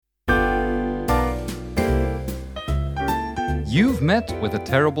You've met with A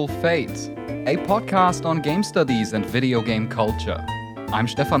Terrible Fate, a podcast on game studies and video game culture. I'm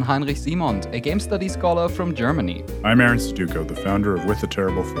Stefan Heinrich Simond, a game studies scholar from Germany. I'm Aaron Suduko, the founder of With a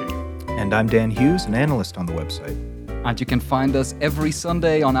Terrible Fate. And I'm Dan Hughes, an analyst on the website. And you can find us every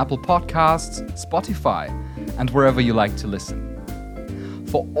Sunday on Apple Podcasts, Spotify, and wherever you like to listen.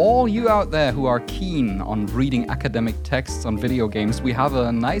 For all you out there who are keen on reading academic texts on video games, we have a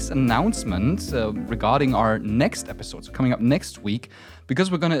nice announcement regarding our next episodes coming up next week,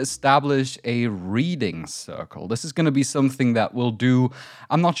 because we're going to establish a reading circle. This is going to be something that we'll do.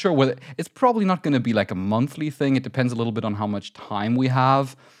 I'm not sure whether it's probably not going to be like a monthly thing. It depends a little bit on how much time we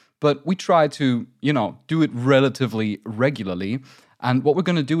have, but we try to, do it relatively regularly. And what we're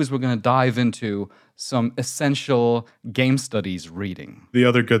going to do is we're going to dive into some essential game studies reading. The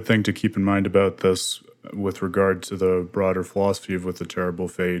other good thing to keep in mind about this with regard to the broader philosophy of With a Terrible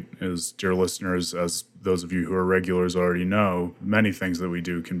Fate is, dear listeners, as those of you who are regulars already know, many things that we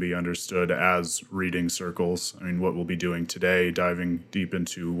do can be understood as reading circles. I mean, what we'll be doing today, diving deep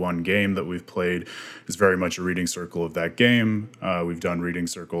into one game that we've played, is very much a reading circle of that game. We've done reading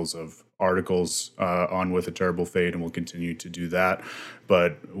circles of articles on With a Terrible Fate, and we'll continue to do that.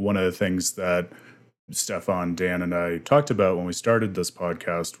 But one of the things that Stefan, Dan, and I talked about when we started this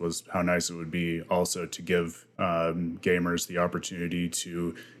podcast was how nice it would be also to give gamers the opportunity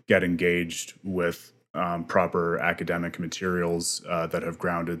to get engaged with proper academic materials that have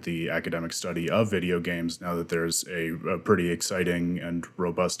grounded the academic study of video games, now that there's a pretty exciting and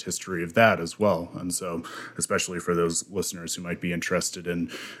robust history of that as well. And so, especially for those listeners who might be interested in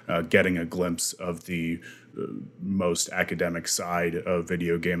getting a glimpse of the most academic side of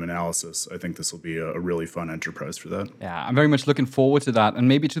video game analysis, I think this will be a really fun enterprise for that. Yeah, I'm very much looking forward to that. And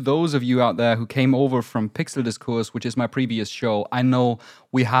maybe to those of you out there who came over from Pixel Discourse, which is my previous show, I know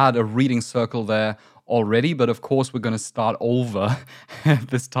we had a reading circle there already, but of course we're going to start over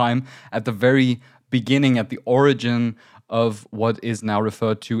this time at the very beginning, at the origin of what is now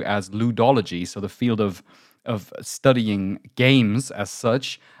referred to as ludology, so the field of studying games as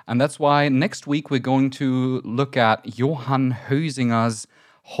such. And that's why next week we're going to look at Johann Huizinga's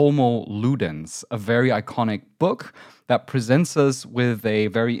Homo Ludens, a very iconic book that presents us with a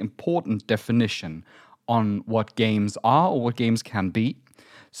very important definition on what games are or what games can be.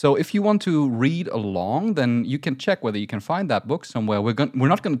 So if you want to read along, then you can check whether you can find that book somewhere. We're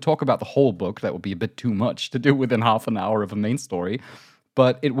not going to talk about the whole book. That would be a bit too much to do within half an hour of a main story.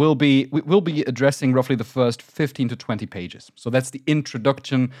 But we'll be addressing roughly the first 15 to 20 pages. So that's the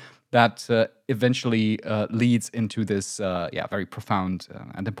introduction that eventually leads into this very profound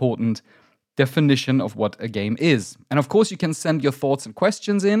and important definition of what a game is. And of course, you can send your thoughts and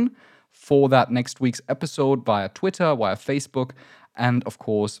questions in for that next week's episode via Twitter, via Facebook, and of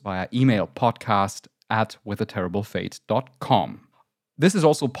course via email, podcast@withaterriblefate.com. This is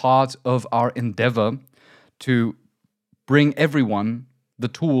also part of our endeavor to bring everyone the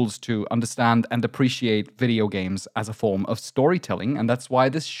tools to understand and appreciate video games as a form of storytelling. And that's why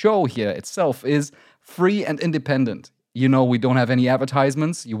this show here itself is free and independent. We don't have any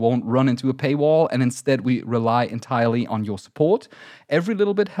advertisements. You won't run into a paywall. And instead, we rely entirely on your support. Every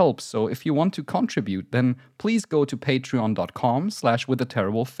little bit helps. So if you want to contribute, then please go to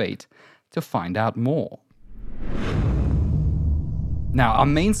patreon.com/withaterriblefate to find out more. Now, our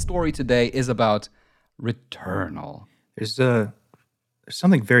main story today is about Returnal. There's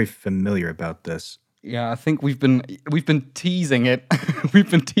something very familiar about this. Yeah, I think we've been teasing it. We've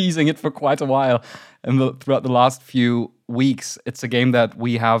been teasing it for quite a while, and throughout the last few weeks, it's a game that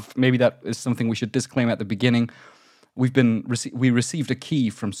we have. Maybe that is something we should disclaim at the beginning. We received a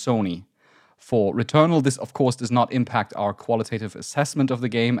key from Sony for Returnal. This, of course, does not impact our qualitative assessment of the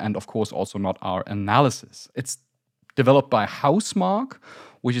game, and of course, also not our analysis. It's developed by Housemarque,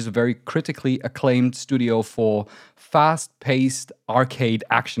 which is a very critically acclaimed studio for fast-paced arcade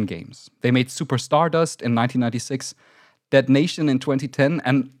action games. They made Super Stardust in 1996, Dead Nation in 2010,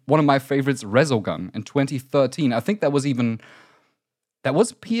 and one of my favorites, Resogun, in 2013. I think that was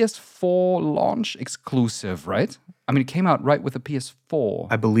PS4 launch exclusive, right? I mean, it came out right with the PS4.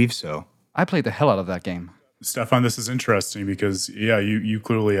 I believe so. I played the hell out of that game. Stefan, this is interesting because, you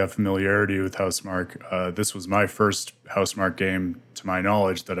clearly have familiarity with Housemarque. This was my first Housemarque game, to my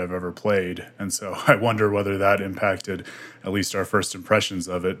knowledge, that I've ever played. And so I wonder whether that impacted at least our first impressions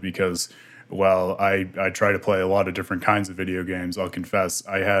of it, because while I try to play a lot of different kinds of video games, I'll confess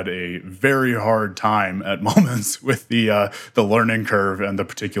I had a very hard time at moments with the learning curve and the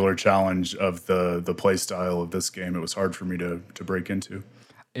particular challenge of the play style of this game. It was hard for me to break into.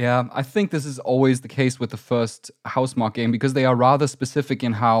 Yeah, I think this is always the case with the first Housemarque game, because they are rather specific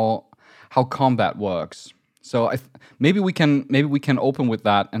in how combat works. So maybe we can open with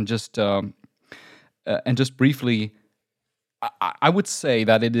that and just briefly, I would say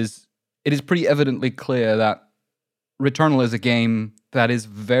that it is pretty evidently clear that Returnal is a game that is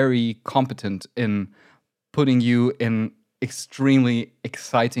very competent in putting you in extremely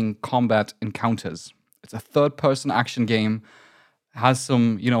exciting combat encounters. It's a third-person action game, has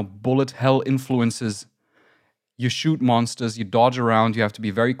some, bullet hell influences. You shoot monsters, you dodge around, you have to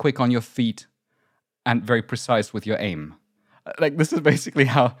be very quick on your feet and very precise with your aim. Like, this is basically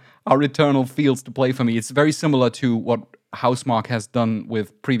how Returnal feels to play for me. It's very similar to what Housemarque has done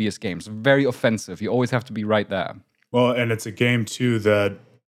with previous games. Very offensive. You always have to be right there. Well, and it's a game too that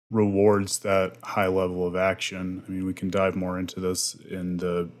rewards that high level of action. I mean, we can dive more into this in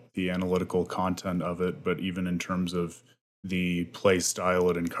the analytical content of it, but even in terms of the play style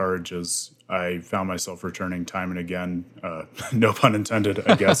it encourages, I found myself returning time and again, no pun intended,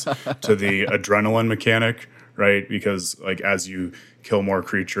 I guess, to the adrenaline mechanic, right? Because like as you kill more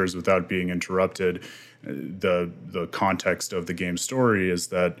creatures without being interrupted, the context of the game's story is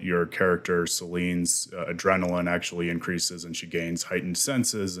that your character Celine's adrenaline actually increases and she gains heightened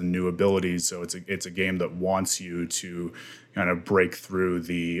senses and new abilities. So it's a game that wants you to kind of break through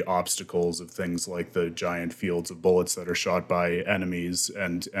the obstacles of things like the giant fields of bullets that are shot by enemies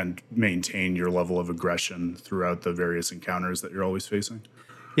and maintain your level of aggression throughout the various encounters that you're always facing.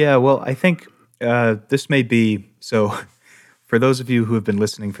 Yeah, well, I think this may be so. For those of you who have been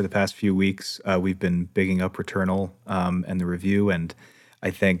listening for the past few weeks, we've been bigging up Returnal and the review. And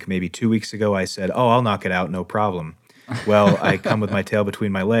I think maybe 2 weeks ago I said, "Oh, I'll knock it out, no problem." Well, I come with my tail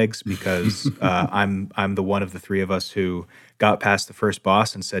between my legs because I'm the one of the three of us who got past the first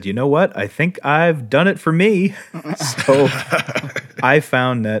boss and said, "You know what? I think I've done it for me." So I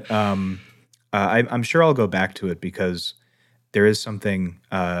found that I'm sure I'll go back to it because there is something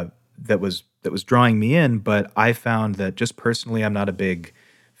that was drawing me in, but I found that just personally, I'm not a big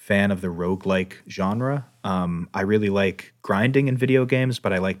fan of the roguelike genre. I really like grinding in video games,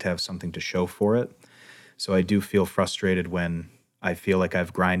 but I like to have something to show for it. So I do feel frustrated when I feel like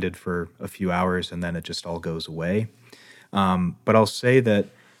I've grinded for a few hours and then it just all goes away. But I'll say that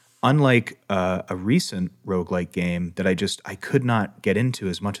unlike a recent roguelike game that I could not get into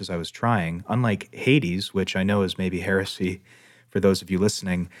as much as I was trying, unlike Hades, which I know is maybe heresy for those of you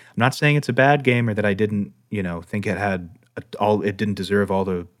listening. I'm not saying it's a bad game or that I didn't, think it had it didn't deserve all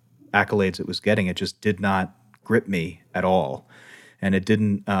the accolades it was getting. It just did not grip me at all. And it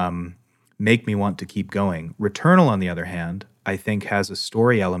didn't make me want to keep going. Returnal, on the other hand, I think has a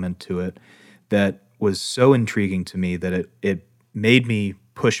story element to it that was so intriguing to me that it made me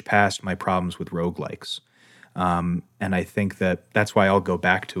push past my problems with roguelikes. And I think that's why I'll go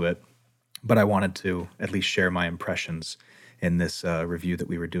back to it. But I wanted to at least share my impressions in this review that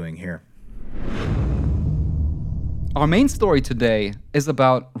we were doing here. Our main story today is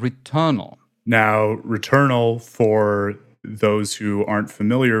about Returnal. Now, Returnal, for those who aren't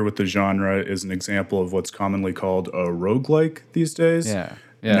familiar with the genre, is an example of what's commonly called a roguelike these days. Yeah.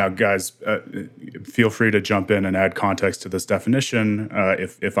 Now, guys, feel free to jump in and add context to this definition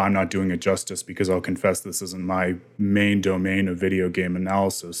if I'm not doing it justice, because I'll confess this isn't my main domain of video game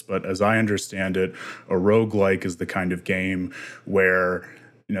analysis. But as I understand it, a roguelike is the kind of game where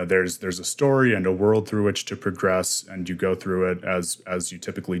there's a story and a world through which to progress, and you go through it as you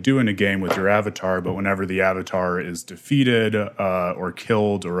typically do in a game with your avatar. But whenever the avatar is defeated or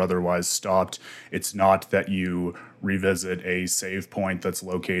killed or otherwise stopped, it's not that you revisit a save point that's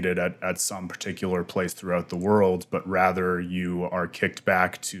located at some particular place throughout the world, but rather you are kicked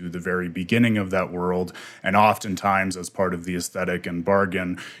back to the very beginning of that world. And oftentimes, as part of the aesthetic and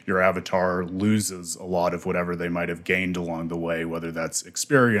bargain, your avatar loses a lot of whatever they might have gained along the way, whether that's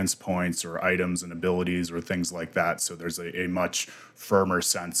experience points or items and abilities or things like that. So there's a much firmer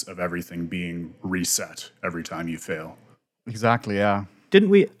sense of everything being reset every time you fail. Exactly, yeah. Didn't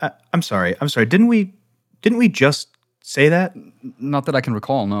we? I'm sorry. Didn't we just say that? Not that I can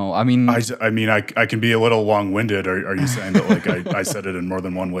recall, no. I mean, I can be a little long-winded. Are you saying that like I said it in more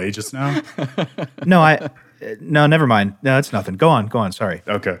than one way just now? No, never mind. No, it's nothing. Go on. Sorry.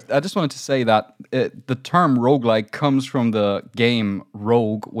 Okay. I just wanted to say that the term roguelike comes from the game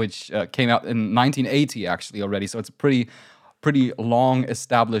Rogue, which came out in 1980 actually already. So it's a pretty long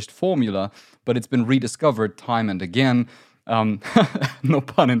established formula, but it's been rediscovered time and again. No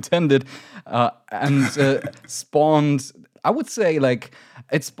pun intended, and spawned, I would say, like,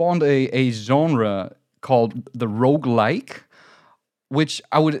 it spawned a genre called the roguelike, which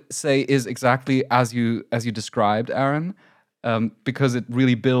I would say is exactly as you described, Aaron, because it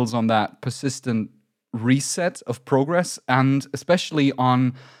really builds on that persistent reset of progress, and especially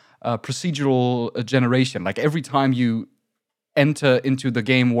on procedural generation. Like every time you enter into the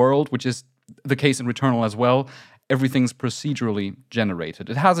game world, which is the case in Returnal as well, everything's procedurally generated.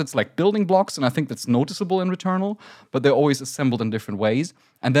 It has its like building blocks, and I think that's noticeable in Returnal, but they're always assembled in different ways.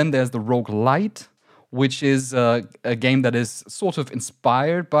 And then there's the roguelite, which is a game that is sort of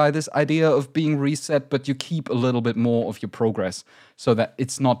inspired by this idea of being reset, but you keep a little bit more of your progress so that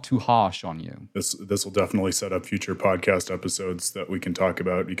it's not too harsh on you. This will definitely set up future podcast episodes that we can talk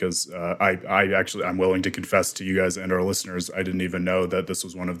about, because I'm willing to confess to you guys and our listeners, I didn't even know that this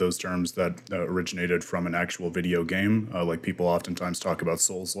was one of those terms that originated from an actual video game. Like people oftentimes talk about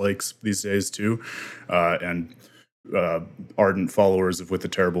Souls-likes these days too, and ardent followers of With a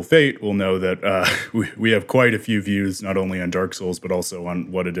Terrible Fate will know that we have quite a few views, not only on Dark Souls, but also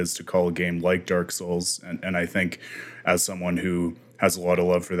on what it is to call a game like Dark Souls. And I think as someone who has a lot of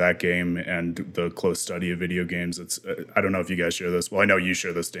love for that game and the close study of video games, it's I don't know if you guys share this. Well, I know you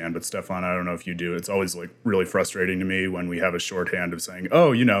share this, Dan, but Stefan, I don't know if you do. It's always like really frustrating to me when we have a shorthand of saying,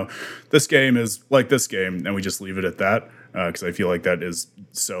 oh, this game is like this game, and we just leave it at that. Because I feel like that is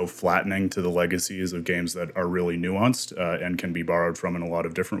so flattening to the legacies of games that are really nuanced and can be borrowed from in a lot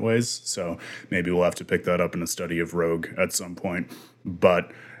of different ways. So maybe we'll have to pick that up in a study of Rogue at some point.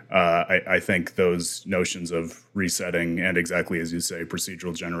 But I think those notions of resetting and, exactly as you say,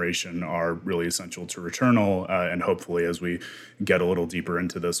 procedural generation are really essential to Returnal. And hopefully, as we get a little deeper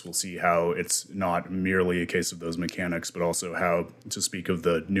into this, we'll see how it's not merely a case of those mechanics, but also how, to speak of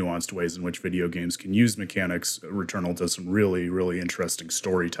the nuanced ways in which video games can use mechanics, Returnal does some really, really interesting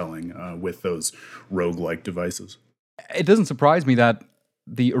storytelling with those roguelike devices. It doesn't surprise me that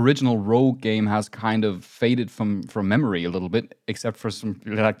the original Rogue game has kind of faded from memory a little bit, except for some,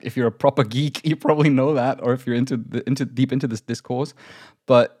 like, if you're a proper geek, you probably know that, or if you're deep into this discourse.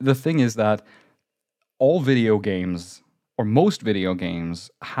 But the thing is that all video games, or most video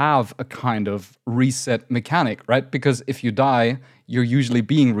games, have a kind of reset mechanic, right? Because if you die, you're usually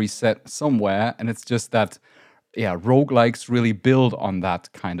being reset somewhere, and it's just that, roguelikes really build on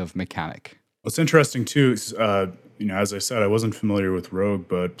that kind of mechanic. What's interesting too is, as I said, I wasn't familiar with Rogue,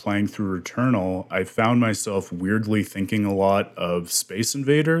 but playing through Returnal, I found myself weirdly thinking a lot of Space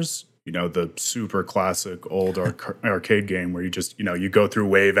Invaders. The super classic old arcade game where you just, you go through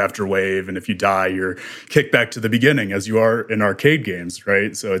wave after wave, and if you die, you're kicked back to the beginning, as you are in arcade games,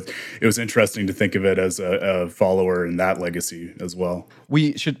 right? So it was interesting to think of it as a follower in that legacy as well.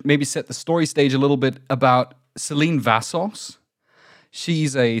 We should maybe set the story stage a little bit about Celine Vassos.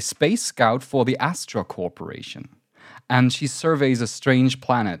 She's a space scout for the Astra Corporation, and she surveys a strange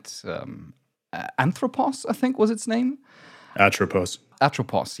planet. Anthropos, I think was its name? Atropos.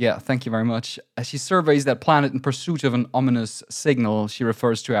 Atropos, yeah, thank you very much. As she surveys that planet in pursuit of an ominous signal she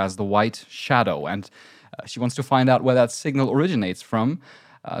refers to as the White Shadow, and she wants to find out where that signal originates from.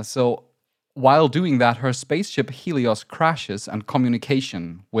 So while doing that, her spaceship Helios crashes, and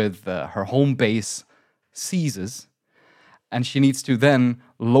communication with her home base ceases. And she needs to then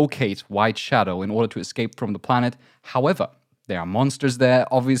locate White Shadow in order to escape from the planet. However, there are monsters there,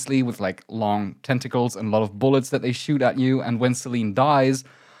 obviously, with like long tentacles and a lot of bullets that they shoot at you. And when Celine dies,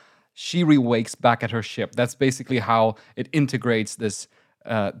 she re-wakes back at her ship. That's basically how it integrates this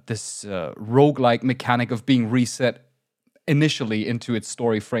roguelike mechanic of being reset initially into its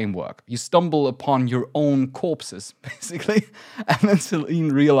story framework. You stumble upon your own corpses, basically, and then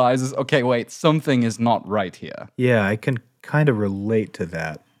Celine realizes, okay, wait, something is not right here. Yeah, I can kind of relate to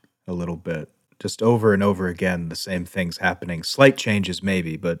that a little bit. Just over and over again, the same things happening. Slight changes,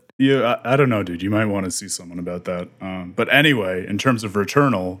 maybe, but... Yeah, I don't know, dude. You might want to see someone about that. But anyway, in terms of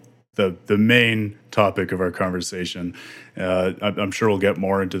Returnal, the main topic of our conversation, I'm sure we'll get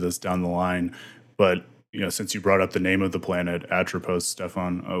more into this down the line, but since you brought up the name of the planet, Atropos,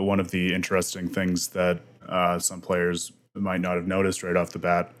 Stefan, one of the interesting things that some players might not have noticed right off the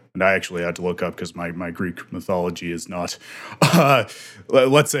bat, and I actually had to look up because my Greek mythology is not,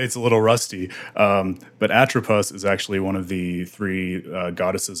 let's say it's a little rusty, but Atropos is actually one of the three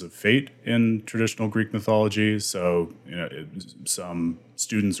goddesses of fate in traditional Greek mythology. So some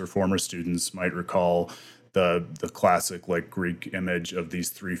students or former students might recall the classic Greek image of these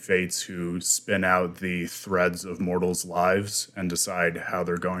three fates who spin out the threads of mortals' lives and decide how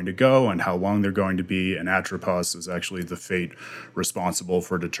they're going to go and how long they're going to be. And Atropos is actually the fate responsible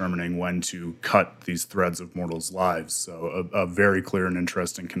for determining when to cut these threads of mortals' lives. So a very clear and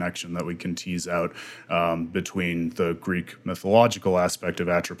interesting connection that we can tease out between the Greek mythological aspect of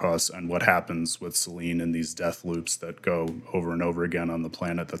Atropos and what happens with Celine in these death loops that go over and over again on the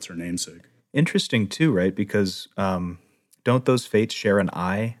planet that's her namesake. Interesting too, right? Because don't those fates share an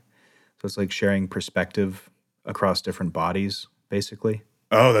eye? So it's like sharing perspective across different bodies, basically.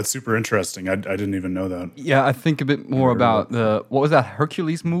 Oh, that's super interesting. I didn't even know that. Yeah, I think a bit more about what was that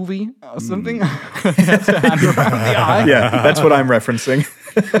Hercules movie or something? Yeah, that's what I'm referencing.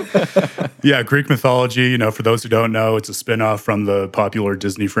 Yeah, Greek mythology, for those who don't know, it's a spin-off from the popular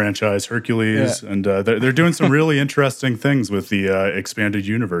Disney franchise Hercules. Yeah. And they're doing some really interesting things with the expanded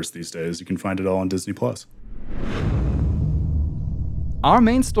universe these days. You can find it all on Disney+. Our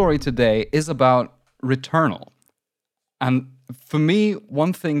main story today is about Returnal. And for me,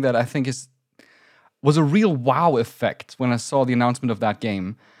 one thing that I think was a real wow effect when I saw the announcement of that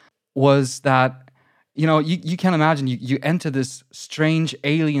game was that, you can imagine you enter this strange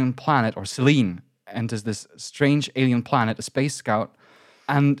alien planet, or Celine enters this strange alien planet, a space scout,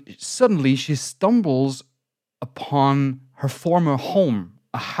 and suddenly she stumbles upon her former home,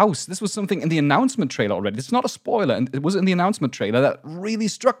 a house. This was something in the announcement trailer already. It's not a spoiler, and it was in the announcement trailer that really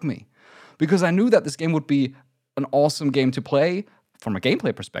struck me because I knew that this game would be an awesome game to play from a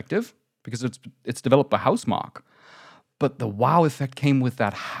gameplay perspective because it's developed by Housemarque. But the wow effect came with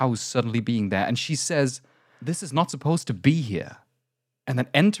that house suddenly being there. And she says, this is not supposed to be here. And then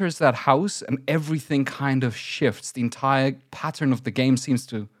enters that house and everything kind of shifts. The entire pattern of the game seems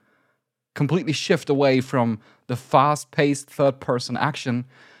to completely shift away from the fast-paced third-person action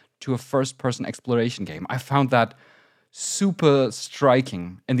to a first-person exploration game. I found that super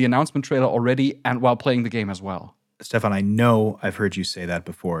striking in the announcement trailer already and while playing the game as well. Stefan, I know I've heard you say that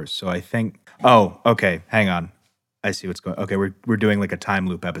before, so I think... Oh, okay, hang on. I see what's going on. Okay, we're doing like a time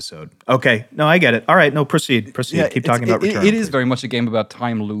loop episode. Okay, no, I get it. All right, no, proceed. Yeah, Keep talking about Returnal. It is very much a game about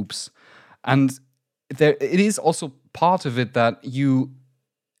time loops. And it is also part of it that you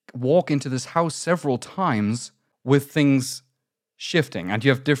walk into this house several times with things shifting, and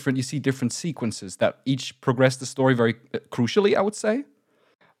you see different sequences that each progress the story very crucially, I would say.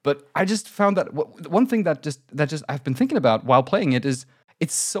 But I just found that one thing that just I've been thinking about while playing it is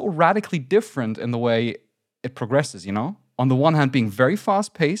it's so radically different in the way it progresses, On the one hand, being very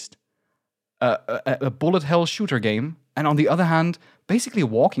fast-paced, a bullet hell shooter game, and on the other hand, basically a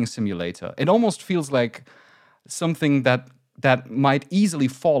walking simulator. It almost feels like something that might easily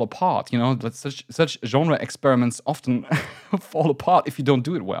fall apart, Such genre experiments often fall apart if you don't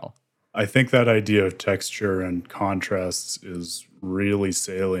do it well. I think that idea of texture and contrasts is really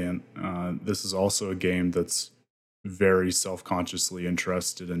salient. This is also a game that's very self-consciously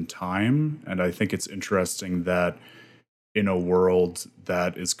interested in time, and I think it's interesting that in a world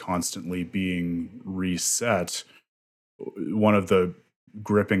that is constantly being reset, one of the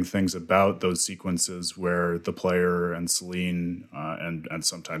gripping things about those sequences where the player and Celine and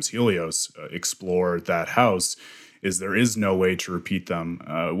sometimes Helios explore that house is there is no way to repeat them,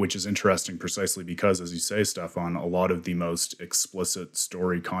 which is interesting precisely because, as you say, Stefan, a lot of the most explicit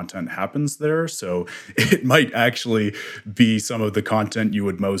story content happens there. So it might actually be some of the content you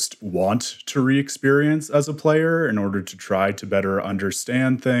would most want to re-experience as a player in order to try to better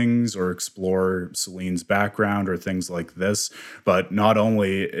understand things or explore Celine's background or things like this. But not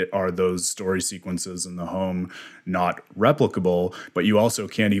only are those story sequences in the home not replicable, but you also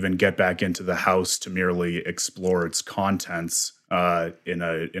can't even get back into the house to merely explore its contents in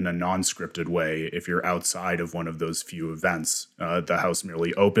a non-scripted way if you're outside of one of those few events. The house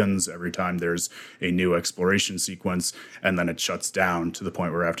merely opens every time there's a new exploration sequence, and then it shuts down to the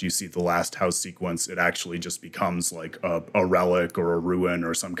point where after you see the last house sequence, it actually just becomes like a relic or a ruin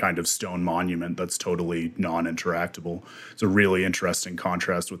or some kind of stone monument that's totally non-interactable. It's a really interesting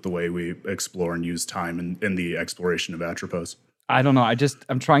contrast with the way we explore and use time in the exploration of Atropos. I don't know.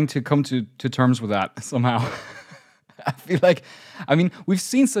 I'm trying to come to terms with that somehow. I feel like, we've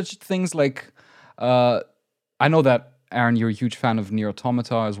seen such things like, I know that, Aaron, you're a huge fan of Nier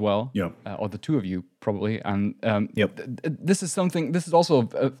Automata as well. Yeah. Or the two of you, probably. And Yep. This is also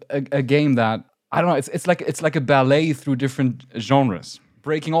a game that, I don't know, it's like a ballet through different genres.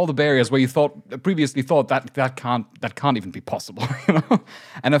 Breaking all the barriers where you previously thought that can't even be possible,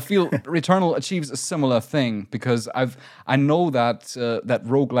 And I feel Returnal achieves a similar thing because I know that that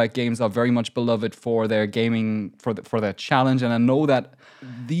roguelike games are very much beloved for their gaming, for their challenge, and I know that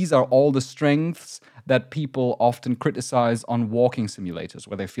these are all the strengths that people often criticize on walking simulators,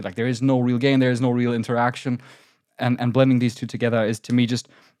 where they feel like there is no real game, there is no real interaction, and blending these two together is to me just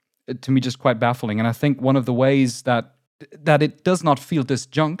quite baffling. And I think one of the ways that it does not feel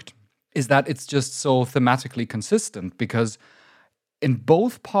disjunct is that it's just so thematically consistent, because in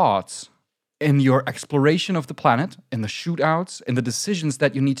both parts, in your exploration of the planet, in the shootouts, in the decisions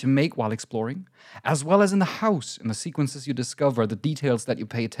that you need to make while exploring, as well as in the house, in the sequences you discover, the details that you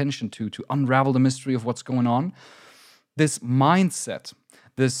pay attention to unravel the mystery of what's going on, this mindset,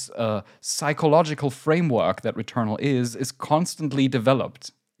 this psychological framework that Returnal is constantly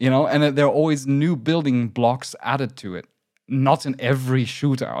developed, and there are always new building blocks added to it. Not in every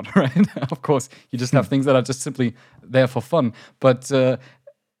shootout, right? Of course, you just have things that are just simply there for fun, but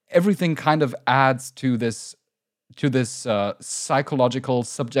everything kind of adds to this psychological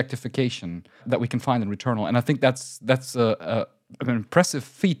subjectification that we can find in Returnal, and I think that's an impressive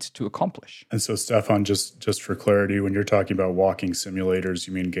feat to accomplish. And so, Stefan, just for clarity, when you're talking about walking simulators,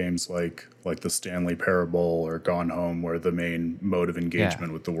 you mean games like the Stanley Parable or Gone Home, where the main mode of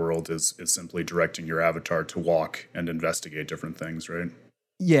engagement with the world is simply directing your avatar to walk and investigate different things, right?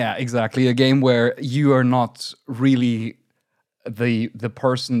 Yeah, exactly. A game where you are not really the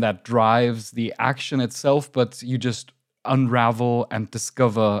person that drives the action itself, but you just unravel and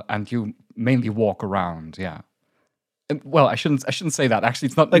discover, and you mainly walk around. Yeah. Well, I shouldn't say that. Actually,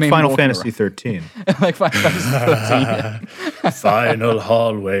 it's not like mainly Final walking Fantasy around. 13. Like Final Fantasy 13. Final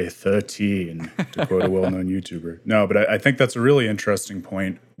Hallway 13, to quote a well-known YouTuber. No, but I think that's a really interesting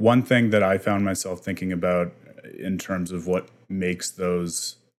point. One thing that I found myself thinking about in terms of what makes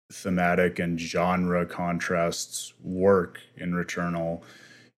those thematic and genre contrasts work in Returnal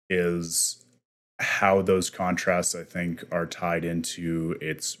is how those contrasts, I think, are tied into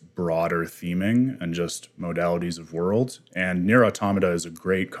its broader theming and just modalities of world. And Nier Automata is a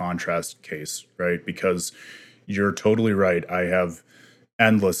great contrast case, right? Because you're totally right. I have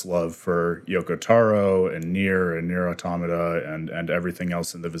endless love for Yoko Taro and Nier Automata and everything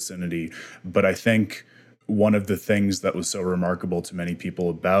else in the vicinity. But I think one of the things that was so remarkable to many people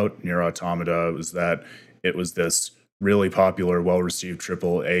about Nier Automata was that it was this really popular, well-received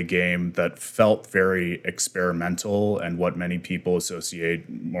AAA game that felt very experimental and what many people associate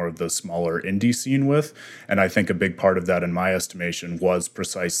more of the smaller indie scene with. And I think a big part of that, in my estimation, was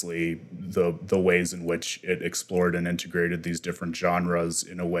precisely the ways in which it explored and integrated these different genres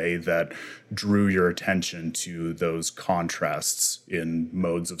in a way that drew your attention to those contrasts in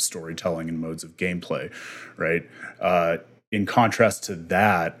modes of storytelling and modes of gameplay, right? In contrast to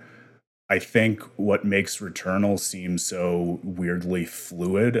that, I think what makes Returnal seem so weirdly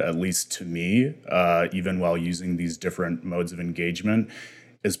fluid, at least to me, even while using these different modes of engagement,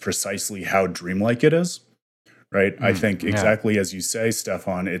 is precisely how dreamlike it is, right? I think exactly as you say,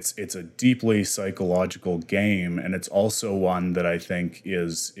 Stefan, it's a deeply psychological game, and it's also one that I think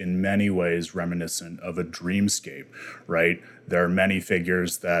is in many ways reminiscent of a dreamscape, right? There are many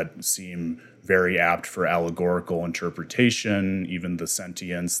figures that seem very apt for allegorical interpretation, even the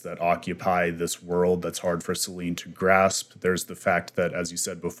sentience that occupy this world that's hard for Celine to grasp. There's the fact that, as you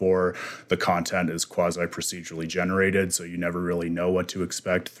said before, the content is quasi-procedurally generated, so you never really know what to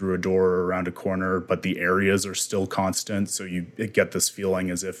expect through a door or around a corner, but the areas are still constant, so you get this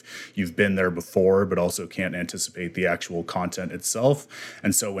feeling as if you've been there before, but also can't anticipate the actual content itself.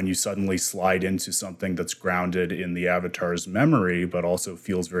 And so when you suddenly slide into something that's grounded in the avatar's memory, but also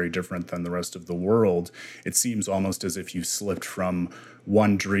feels very different than the rest of the world, it seems almost as if you slipped from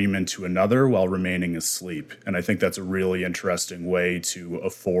one dream into another while remaining asleep. And I think that's a really interesting way to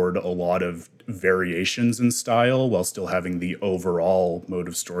afford a lot of variations in style while still having the overall mode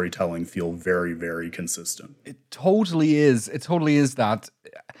of storytelling feel very, very consistent. It totally is. It totally is that.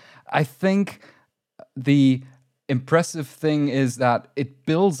 I think the impressive thing is that it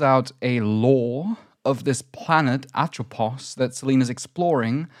builds out a lore of this planet, Atropos, that Celine is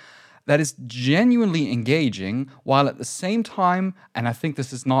exploring, that is genuinely engaging, while at the same time, and I think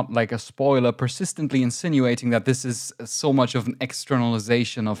this is not like a spoiler, persistently insinuating that this is so much of an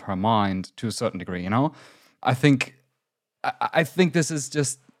externalization of her mind to a certain degree, I think this is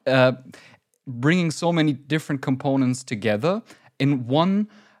just bringing so many different components together in one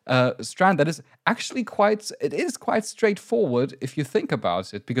strand that is actually quite straightforward if you think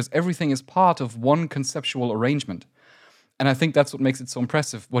about it, because everything is part of one conceptual arrangement. And I think that's what makes it so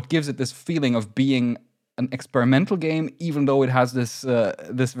impressive, what gives it this feeling of being an experimental game, even though it has this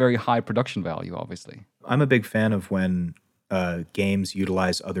very high production value, obviously. I'm a big fan of when games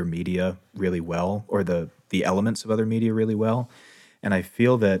utilize other media really well, or the elements of other media really well. And I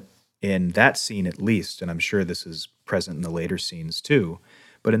feel that in that scene at least, and I'm sure this is present in the later scenes too,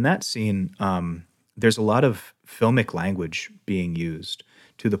 but in that scene, there's a lot of filmic language being used,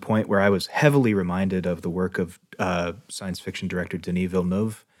 to the point where I was heavily reminded of the work of science fiction director Denis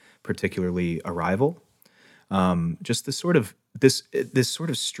Villeneuve, particularly Arrival. Just this sort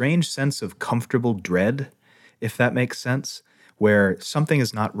of strange sense of comfortable dread, if that makes sense, where something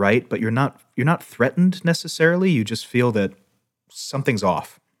is not right, but you're not threatened necessarily. You just feel that something's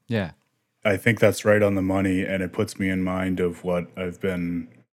off. Yeah, I think that's right on the money, and it puts me in mind of what I've been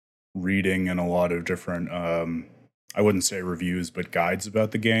reading in a lot of different I wouldn't say reviews, but guides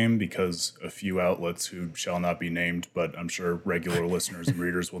about the game, because a few outlets who shall not be named, but I'm sure regular listeners and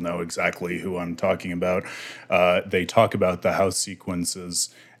readers will know exactly who I'm talking about. They talk about the house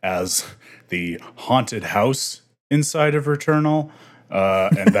sequences as the haunted house inside of Returnal.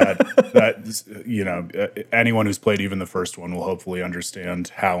 And anyone who's played even the first one will hopefully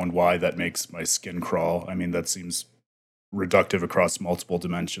understand how and why that makes my skin crawl. I mean, that seems reductive across multiple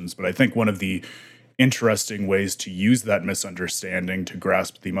dimensions, but I think one of the interesting ways to use that misunderstanding to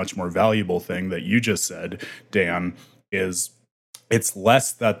grasp the much more valuable thing that you just said, Dan, is it's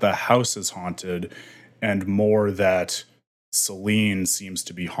less that the house is haunted and more that Celine seems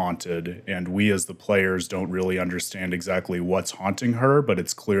to be haunted, and we as the players don't really understand exactly what's haunting her, but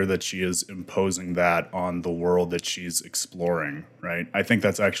it's clear that she is imposing that on the world that she's exploring, right? I think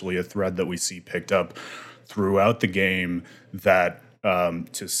that's actually a thread that we see picked up throughout the game that,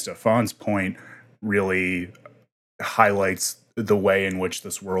 to Stefan's point, really highlights the way in which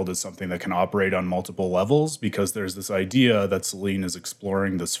this world is something that can operate on multiple levels, because there's this idea that Celine is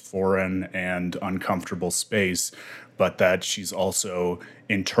exploring this foreign and uncomfortable space, but that she's also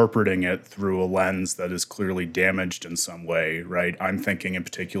interpreting it through a lens that is clearly damaged in some way, right? I'm thinking in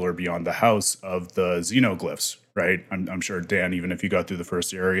particular beyond the house of the xenoglyphs, right? I'm sure, Dan, even if you got through the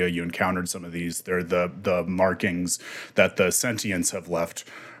first area, you encountered some of these. They're the markings that the sentients have left,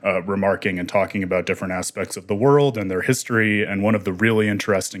 remarking and talking about different aspects of the world and their history. And one of the really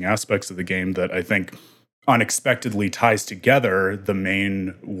interesting aspects of the game that I think unexpectedly ties together the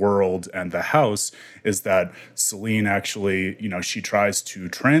main world and the house is that Celine actually, she tries to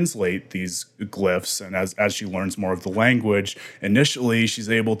translate these glyphs, and as she learns more of the language, initially she's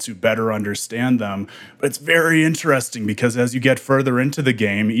able to better understand them. But it's very interesting because as you get further into the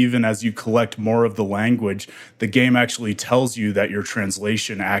game, even as you collect more of the language, the game actually tells you that your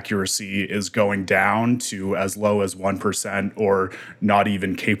translation accuracy is going down to as low as 1% or not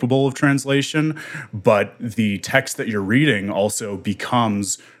even capable of translation. But the text that you're reading also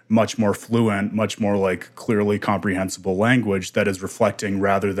becomes much more fluent, much more like clearly comprehensible language that is reflecting,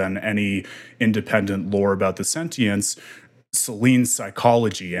 rather than any independent lore about the sentience, Celine's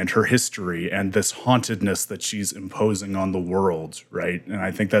psychology and her history and this hauntedness that she's imposing on the world, right? And I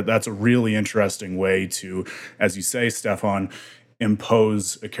think that that's a really interesting way to, as you say, Stefan,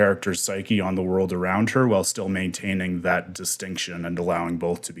 impose a character's psyche on the world around her while still maintaining that distinction and allowing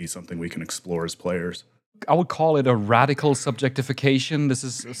both to be something we can explore as players. I would call it a radical subjectification. This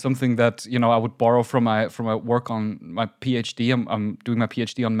is something that I would borrow from my work on my PhD. I'm doing my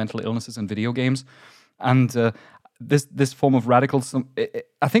PhD on mental illnesses in video games, and this form of radical.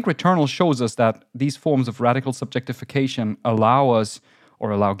 I think Returnal shows us that these forms of radical subjectification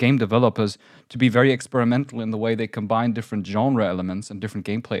allow game developers to be very experimental in the way they combine different genre elements and different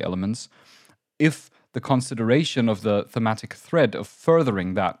gameplay elements, if the consideration of the thematic thread of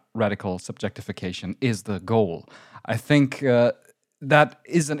furthering that radical subjectification is the goal. I think that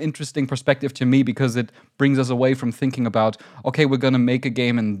is an interesting perspective to me, because it brings us away from thinking about, okay, we're going to make a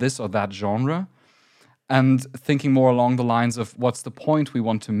game in this or that genre, and thinking more along the lines of what's the point we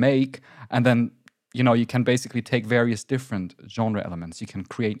want to make, and then you can basically take various different genre elements. You can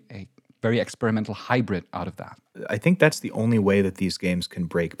create a very experimental hybrid out of that. I think that's the only way that these games can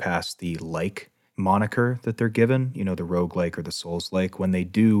break past the moniker that they're given, the roguelike or the Souls-like, when they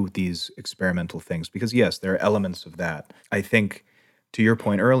do these experimental things. Because yes, there are elements of that. I think, to your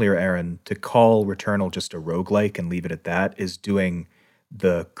point earlier, Aaron, to call Returnal just a roguelike and leave it at that is doing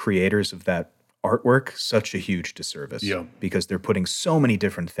the creators of that artwork such a huge disservice. Yeah. Because they're putting so many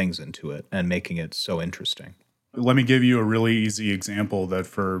different things into it and making it so interesting. Let me give you a really easy example that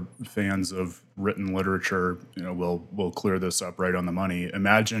for fans of written literature, will clear this up right on the money.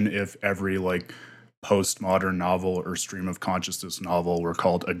 Imagine if every postmodern novel or stream of consciousness novel were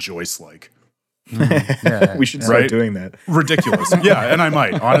called a Joyce-like. We should start doing that. Ridiculous. Yeah, and I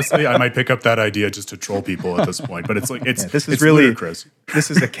might pick up that idea just to troll people at this point. But it's it's really ludicrous. This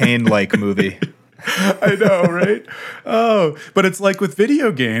is a Kane-like movie. I know, right? Oh, but it's like with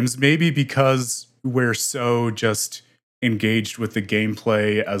video games, maybe because we're so just engaged with the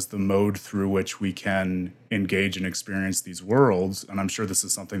gameplay as the mode through which we can engage and experience these worlds. And I'm sure this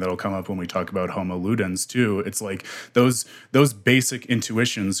is something that'll come up when we talk about Homo Ludens too. It's like those basic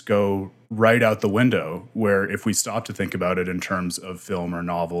intuitions go right out the window, where if we stop to think about it in terms of film or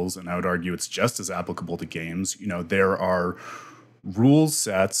novels, and I would argue it's just as applicable to games, there are rule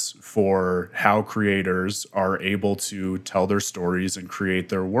sets for how creators are able to tell their stories and create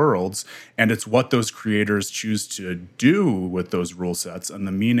their worlds. And it's what those creators choose to do with those rule sets and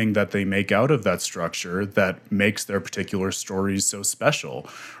the meaning that they make out of that structure that makes their particular stories so special,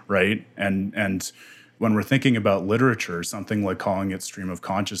 right? And when we're thinking about literature, something like calling it stream of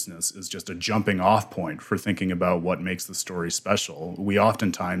consciousness is just a jumping off point for thinking about what makes the story special. We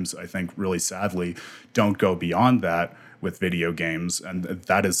oftentimes, I think, really sadly, don't go beyond that with video games, and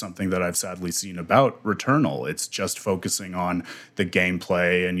that is something that I've sadly seen about Returnal. It's just focusing on the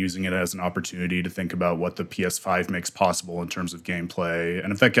gameplay and using it as an opportunity to think about what the PS5 makes possible in terms of gameplay.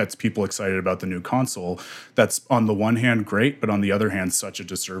 And if that gets people excited about the new console, that's on the one hand great, but on the other hand such a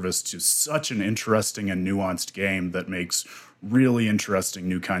disservice to such an interesting and nuanced game that makes really interesting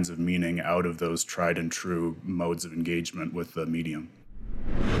new kinds of meaning out of those tried and true modes of engagement with the medium.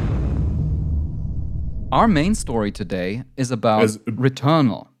 Our main story today is about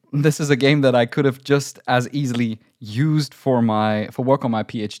Returnal. This is a game that I could have just as easily used for work on my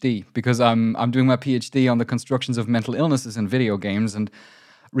PhD, because I'm doing my PhD on the constructions of mental illnesses in video games, and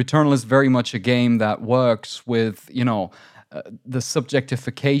Returnal is very much a game that works with the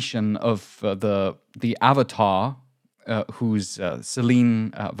subjectification of the avatar, who's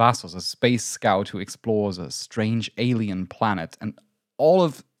Celine Vassos, a space scout who explores a strange alien planet, and all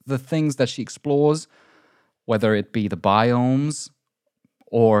of the things that she explores, whether it be the biomes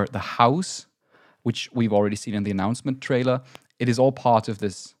or the house, which we've already seen in the announcement trailer, it is all part of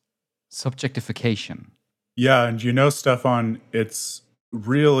this subjectification. Yeah, and Stefan, it's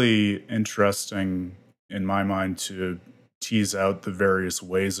really interesting in my mind to tease out the various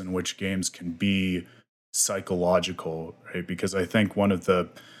ways in which games can be psychological, right? Because I think one of the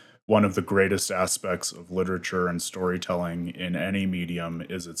greatest aspects of literature and storytelling in any medium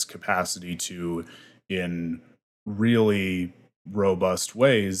is its capacity to, in really robust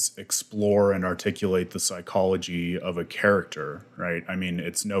ways, explore and articulate the psychology of a character, right? I mean,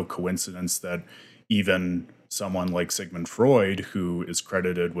 it's no coincidence that even someone like Sigmund Freud, who is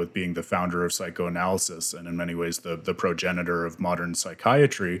credited with being the founder of psychoanalysis and in many ways the progenitor of modern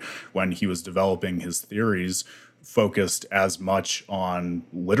psychiatry, when he was developing his theories, focused as much on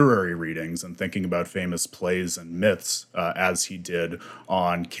literary readings and thinking about famous plays and myths as he did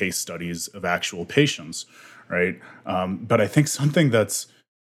on case studies of actual patients, right? But I think something that's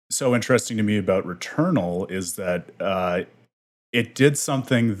so interesting to me about Returnal is that it did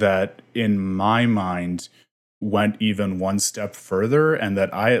something that, in my mind, went even one step further, and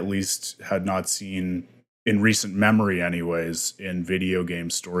that I at least had not seen in recent memory anyways in video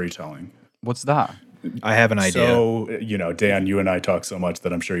game storytelling. What's that? I have an idea. So, Dan, you and I talk so much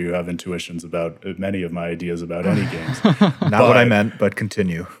that I'm sure you have intuitions about many of my ideas about any games. Not what I meant, but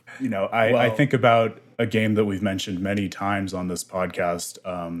continue. I think about a game that we've mentioned many times on this podcast,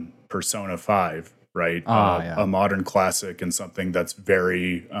 Persona 5, right? A modern classic and something that's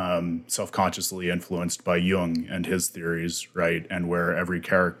very self-consciously influenced by Jung and his theories, right? And where every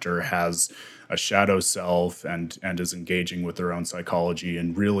character has a shadow self and is engaging with their own psychology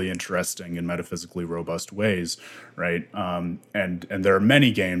in really interesting and metaphysically robust ways, right? And there are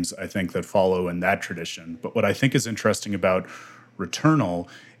many games, I think, that follow in that tradition. But what I think is interesting about Returnal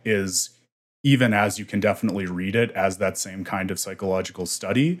is, even as you can definitely read it as that same kind of psychological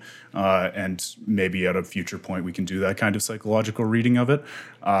study, and maybe at a future point we can do that kind of psychological reading of it,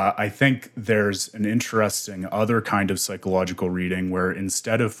 I think there's an interesting other kind of psychological reading where,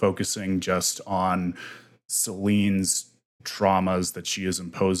 instead of focusing just on Celine's traumas that she is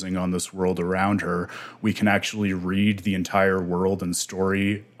imposing on this world around her, we can actually read the entire world and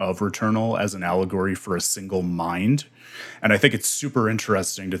story of Returnal as an allegory for a single mind. And I think it's super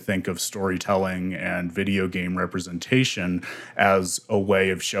interesting to think of storytelling and video game representation as a way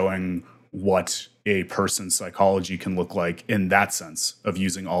of showing what a person's psychology can look like in that sense of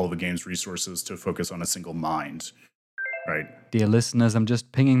using all of a game's resources to focus on a single mind, right? Dear listeners, I'm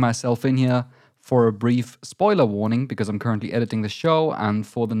just pinging myself in here for a brief spoiler warning because I'm currently editing the show, and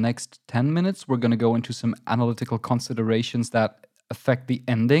for the next 10 minutes we're going to go into some analytical considerations that affect the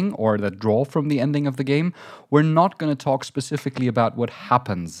ending or that draw from the ending of the game. We're not going to talk specifically about what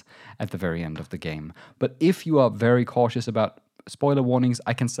happens at the very end of the game. But if you are very cautious about spoiler warnings,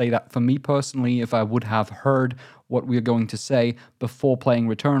 I can say that for me personally, if I would have heard what we're going to say before playing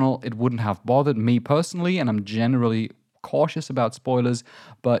Returnal, it wouldn't have bothered me personally, and I'm generally cautious about spoilers.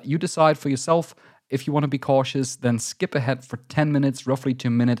 But you decide for yourself. If you want to be cautious, then skip ahead for 10 minutes, roughly to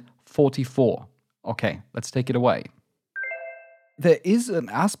minute 44. Okay, let's take it away. There is an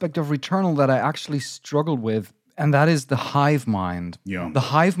aspect of Returnal that I actually struggled with, and that is the hive mind. Yeah. The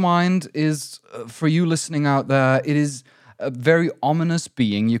hive mind is, for you listening out there, it is a very ominous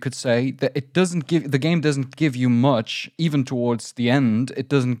being, you could say. That the game doesn't give you much, even towards the end. It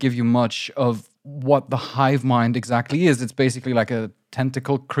doesn't give you much of what the hive mind exactly is. It's basically like a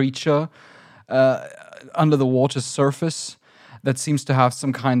tentacle creature under the water's surface that seems to have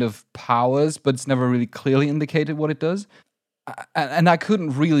some kind of powers, but it's never really clearly indicated what it does. And I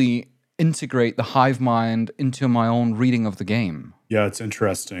couldn't really integrate the hive mind into my own reading of the game. Yeah, it's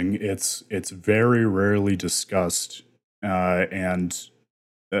interesting. It's very rarely discussed, and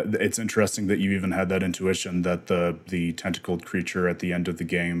it's interesting that you even had that intuition that the tentacled creature at the end of the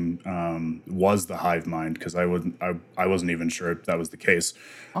game was the hive mind, because I wasn't even sure if that was the case.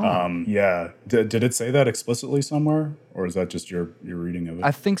 Yeah, did it say that explicitly somewhere, or is that just your reading of it?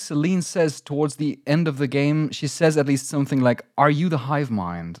 I think Celine says towards the end of the game, she says at least something like, "Are you the hive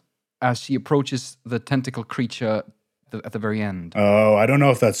mind?" as she approaches the tentacle creature at the very end. Oh, I don't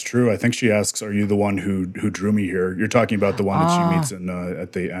know if that's true. I think she asks, "Are you the one who drew me here?" You're talking about the one that she meets in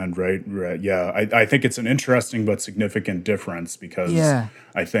at the end, right? Right. Yeah, I think it's an interesting but significant difference, because Yeah.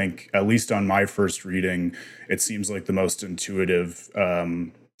 I think, at least on my first reading, it seems like the most intuitive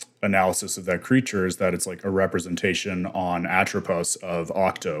analysis of that creature is that it's like a representation on Atropos of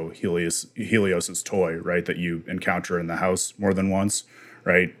Octo, Helios's toy, right? That you encounter in the house more than once,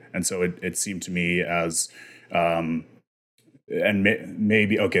 right? And so it seemed to me as and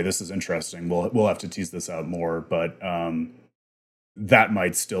maybe, okay, this is interesting. We'll have to tease this out more, but that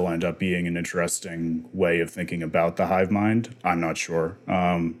might still end up being an interesting way of thinking about the hive mind. I'm not sure,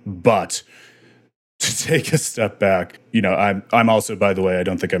 but to take a step back, I'm also, by the way, I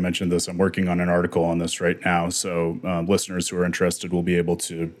don't think I mentioned this, I'm working on an article on this right now, so listeners who are interested will be able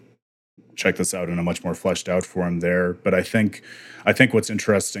to check this out in a much more fleshed out form there. But I think what's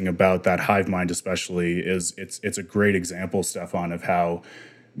interesting about that hive mind especially is it's a great example, Stefan, of how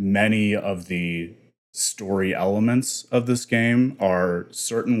many of the story elements of this game are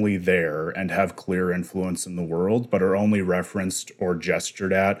certainly there and have clear influence in the world, but are only referenced or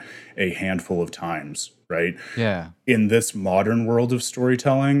gestured at a handful of times, right? Yeah. In this modern world of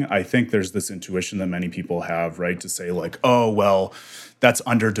storytelling, I think there's this intuition that many people have, right? To say like, oh, well, that's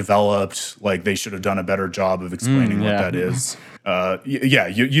underdeveloped. Like they should have done a better job of explaining what that is. Yeah,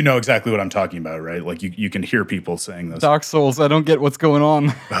 you know exactly what I'm talking about, right? Like you can hear people saying this. Dark Souls, I don't get what's going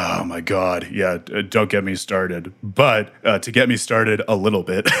on. Oh my God. Yeah. Don't get me started. But to get me started a little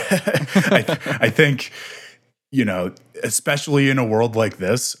bit, I think, especially in a world like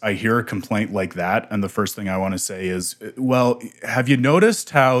this, I hear a complaint like that. And the first thing I want to say is, well, have you noticed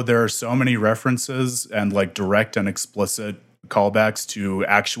how there are so many references and like direct and explicit callbacks to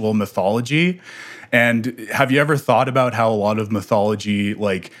actual mythology? And have you ever thought about how a lot of mythology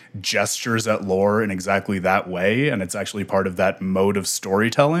like gestures at lore in exactly that way? And it's actually part of that mode of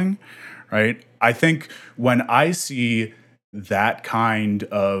storytelling, right? I think when I see that kind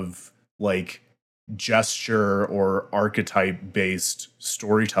of like gesture or archetype based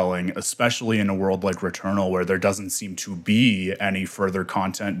storytelling, especially in a world like Returnal where there doesn't seem to be any further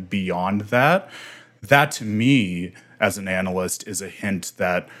content beyond that, that to me as an analyst is a hint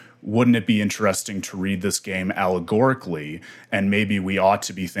that wouldn't it be interesting to read this game allegorically? And maybe we ought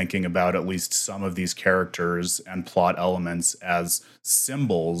to be thinking about at least some of these characters and plot elements as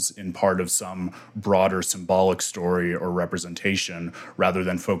symbols in part of some broader symbolic story or representation, rather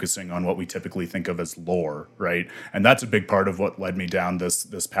than focusing on what we typically think of as lore, right? And that's a big part of what led me down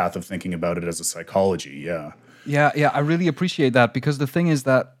this path of thinking about it as a psychology. Yeah. Yeah, I really appreciate that, because the thing is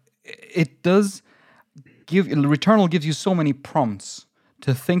that it does Returnal gives you so many prompts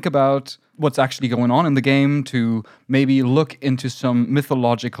to think about what's actually going on in the game, to maybe look into some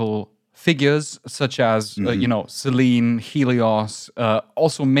mythological figures such as, Selene, Helios.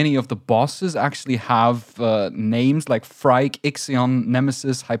 Also, many of the bosses actually have names like Phrike, Ixion,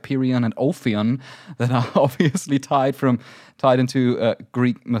 Nemesis, Hyperion, and Ophion that are obviously tied into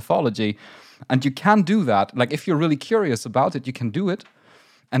Greek mythology. And you can do that. Like, if you're really curious about it, you can do it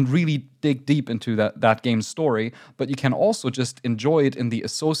and really dig deep into that game's story, but you can also just enjoy it in the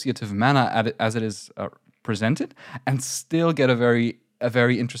associative manner as it is presented, and still get a very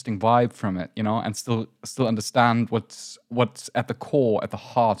interesting vibe from it, and still understand what's at the core, at the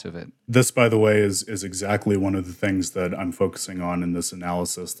heart of it. This, by the way, is exactly one of the things that I'm focusing on in this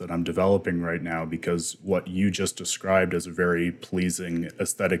analysis that I'm developing right now, because what you just described as a very pleasing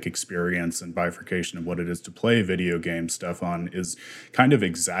aesthetic experience and bifurcation of what it is to play video games, Stefan, is kind of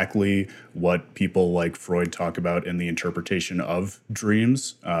exactly what people like Freud talk about in the interpretation of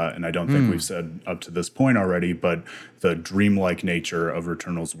dreams. And I don't think we've said up to this point already, but the dreamlike nature of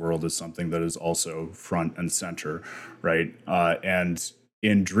Returnal's world is something that is also front and center, right? And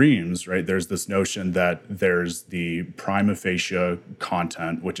in dreams, right, there's this notion that there's the prima facie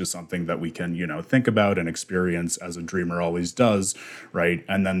content, which is something that we can, think about and experience as a dreamer always does, right?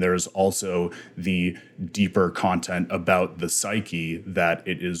 And then there's also the deeper content about the psyche that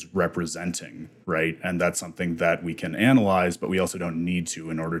it is representing, right? And that's something that we can analyze, but we also don't need to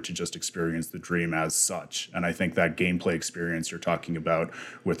in order to just experience the dream as such. And I think that gameplay experience you're talking about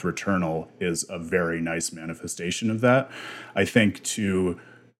with Returnal is a very nice manifestation of that. I think to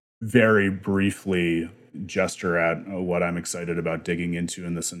very briefly gesture at what I'm excited about digging into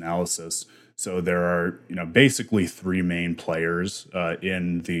in this analysis. So there are, basically three main players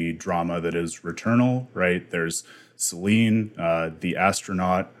in the drama that is Returnal, right? There's Celine, the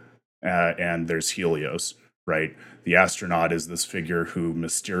astronaut, and there's Helios, right? The astronaut is this figure who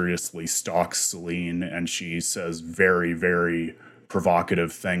mysteriously stalks Celine, and she says very, very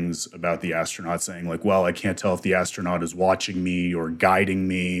provocative things about the astronaut, saying like, well, I can't tell if the astronaut is watching me or guiding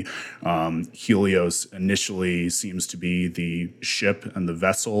me. Helios initially seems to be the ship and the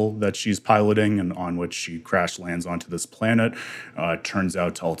vessel that she's piloting and on which she crash lands onto this planet. Turns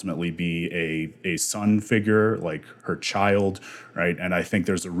out to ultimately be a sun figure, like her child, right? And I think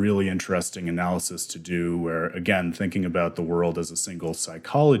there's a really interesting analysis to do where, again, thinking about the world as a single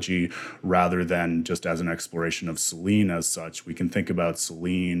psychology rather than just as an exploration of Celine as such, we can think about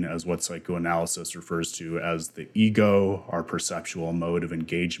Celine as what psychoanalysis refers to as the ego, our perceptual mode of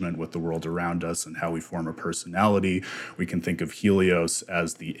engagement with the world around us and how we form a personality. We can think of Helios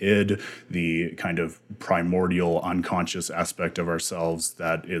as the id, the kind of primordial unconscious aspect of ourselves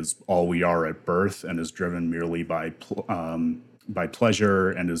that is all we are at birth and is driven merely by pleasure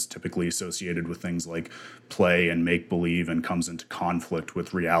and is typically associated with things like play and make-believe and comes into conflict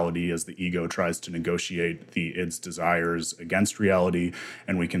with reality as the ego tries to negotiate the id's desires against reality.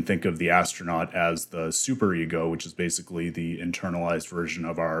 And we can think of the astronaut as the superego, which is basically the internalized version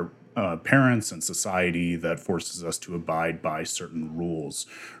of our parents and society that forces us to abide by certain rules,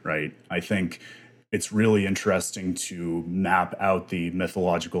 right? I think it's really interesting to map out the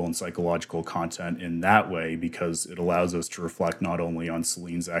mythological and psychological content in that way because it allows us to reflect not only on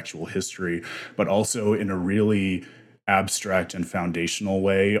Celine's actual history, but also in a really abstract and foundational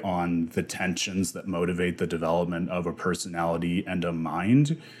way on the tensions that motivate the development of a personality and a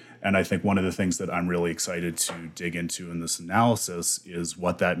mind. And I think one of the things that I'm really excited to dig into in this analysis is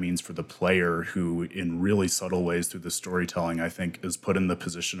what that means for the player who, in really subtle ways through the storytelling, I think is put in the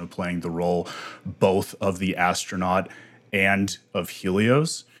position of playing the role both of the astronaut and of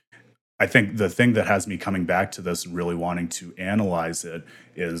Helios. I think the thing that has me coming back to this and really wanting to analyze it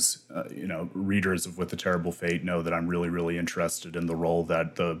is, readers of With the Terrible Fate know that I'm really, really interested in the role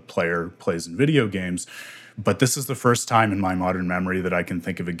that the player plays in video games. But this is the first time in my modern memory that I can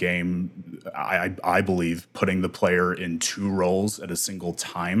think of a game, I believe, putting the player in two roles at a single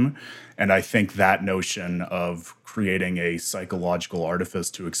time. And I think that notion of creating a psychological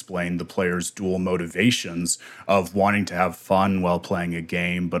artifice to explain the player's dual motivations of wanting to have fun while playing a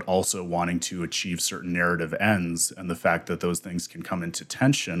game, but also wanting to achieve certain narrative ends, and the fact that those things can come into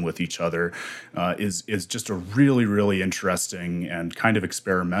tension with each other is just a really, really interesting and kind of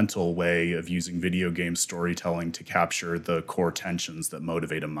experimental way of using video game storytelling to capture the core tensions that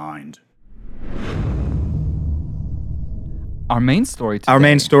motivate a mind. Our main story today. Our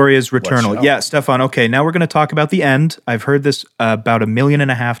main story is Returnal. Yeah, Stefan, okay, now we're going to talk about the end. I've heard this about 1.5 million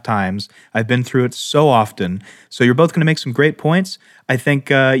times. I've been through it so often. So you're both going to make some great points. I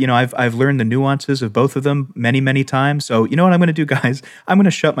think, I've learned the nuances of both of them many, many times. So you know what I'm going to do, guys? I'm going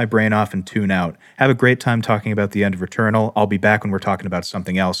to shut my brain off and tune out. Have a great time talking about the end of Returnal. I'll be back when we're talking about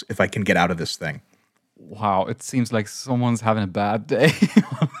something else if I can get out of this thing. Wow, it seems like someone's having a bad day.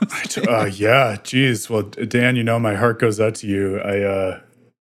 Yeah, geez. Well, Dan, my heart goes out to you.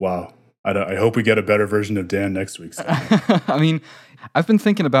 Wow. I hope we get a better version of Dan next week. So. I mean, I've been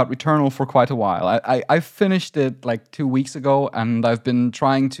thinking about Returnal for quite a while. I finished it like 2 weeks ago, and I've been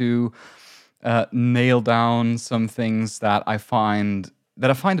trying to nail down some things that I find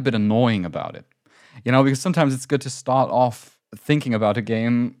a bit annoying about it. Because sometimes it's good to start off thinking about a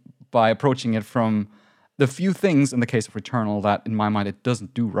game by approaching it from the few things in the case of Returnal that, in my mind, it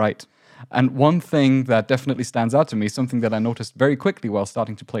doesn't do right. And one thing that definitely stands out to me, something that I noticed very quickly while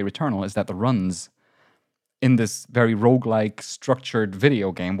starting to play Returnal, is that the runs in this very roguelike structured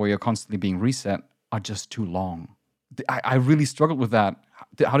video game where you're constantly being reset are just too long. I really struggled with that.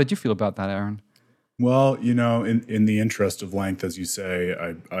 How did you feel about that, Aaron? Well, in the interest of length, as you say,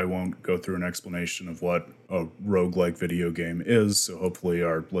 I won't go through an explanation of what a roguelike video game is. So hopefully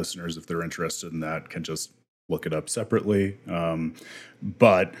our listeners, if they're interested in that, can just look it up separately.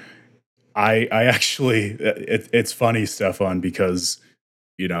 But I actually, it's funny, Stefan, because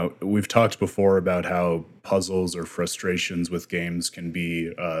we've talked before about how puzzles or frustrations with games can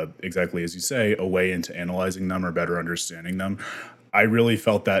be, exactly as you say, a way into analyzing them or better understanding them. I really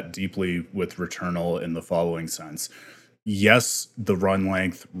felt that deeply with Returnal in the following sense. Yes, the run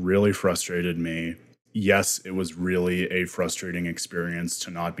length really frustrated me. Yes, it was really a frustrating experience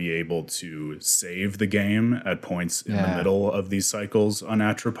to not be able to save the game at points in the Yeah. middle of these cycles on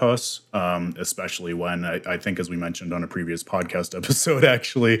Atropos, especially when I think, as we mentioned on a previous podcast episode,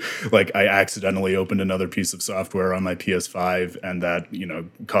 actually, like I accidentally opened another piece of software on my PS5, and that,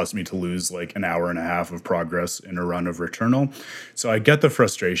 caused me to lose like an hour and a half of progress in a run of Returnal. So I get the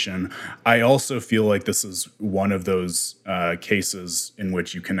frustration. I also feel like this is one of those cases in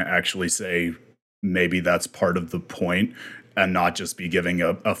which you can actually say, maybe that's part of the point and not just be giving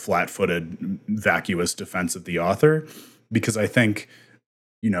a flat-footed, vacuous defense of the author. Because I think,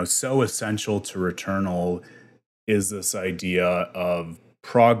 so essential to Returnal is this idea of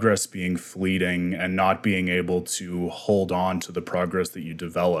progress being fleeting and not being able to hold on to the progress that you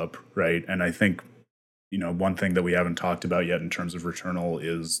develop, right? And I think, one thing that we haven't talked about yet in terms of Returnal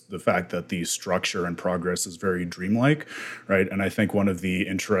is the fact that the structure and progress is very dreamlike, right? And I think one of the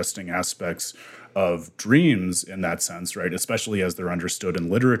interesting aspects of dreams in that sense, right, especially as they're understood in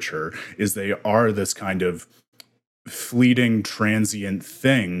literature, is they are this kind of fleeting, transient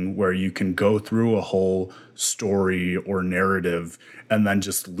thing where you can go through a whole story or narrative and then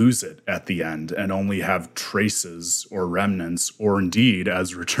just lose it at the end and only have traces or remnants, or indeed,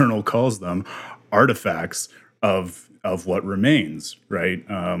 as Returnal calls them, artifacts of what remains, right?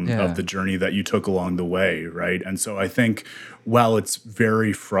 Of the journey that you took along the way, right? And so I think, while it's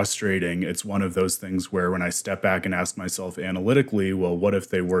very frustrating, it's one of those things where when I step back and ask myself analytically, well, what if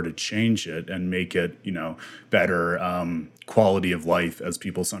they were to change it and make it, better quality of life, as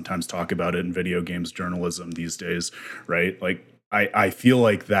people sometimes talk about it in video games journalism these days, right? Like, I feel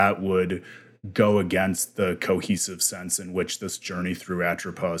like that would go against the cohesive sense in which this journey through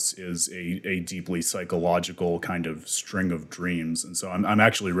Atropos is a deeply psychological kind of string of dreams. And so I'm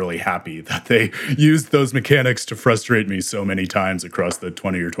actually really happy that they used those mechanics to frustrate me so many times across the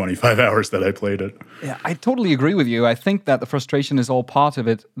 20 or 25 hours that I played it. Yeah, I totally agree with you. I think that the frustration is all part of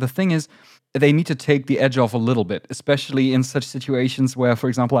it. The thing is, they need to take the edge off a little bit, especially in such situations where, for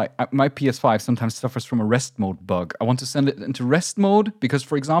example, my PS5 sometimes suffers from a rest mode bug. I want to send it into rest mode because,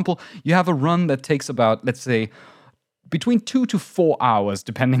 for example, you have a run that takes about, let's say, between 2 to 4 hours,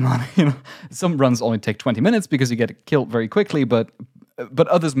 depending on, some runs only take 20 minutes because you get killed very quickly, but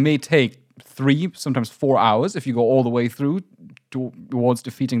others may take 3, sometimes 4 hours if you go all the way through towards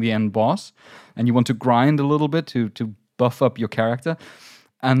defeating the end boss, and you want to grind a little bit to buff up your character.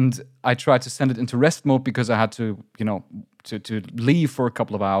 And I tried to send it into rest mode because I had to, to leave for a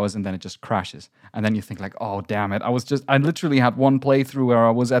couple of hours, and then it just crashes. And then you think like, oh, damn it. I literally had one playthrough where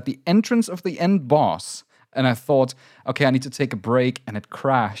I was at the entrance of the end boss, and I thought, okay, I need to take a break, and it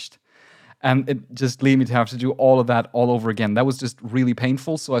crashed. And it just led me to have to do all of that all over again. That was just really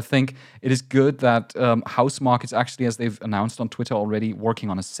painful. So I think it is good that Housemarque is actually, as they've announced on Twitter already, working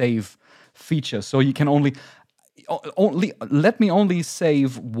on a save feature. So you can only let me only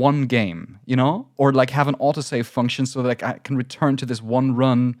save one game, or like have an autosave function so that I can return to this one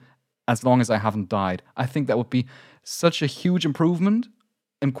run as long as I haven't died. I think that would be such a huge improvement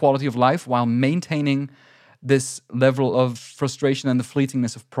in quality of life while maintaining this level of frustration and the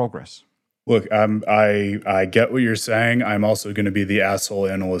fleetingness of progress. Look, I get what you're saying. I'm also going to be the asshole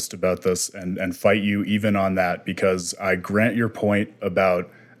analyst about this and fight you even on that, because I grant your point about,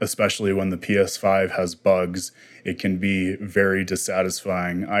 especially when the PS5 has bugs, it can be very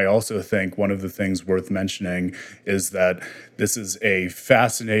dissatisfying. I also think one of the things worth mentioning is that this is a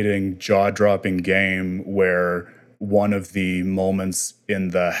fascinating, jaw-dropping game where one of the moments in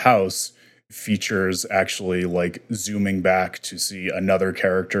the house features actually like zooming back to see another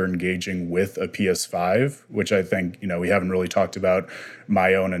character engaging with a PS5, which I think, we haven't really talked about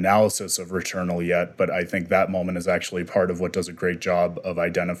my own analysis of Returnal yet, but I think that moment is actually part of what does a great job of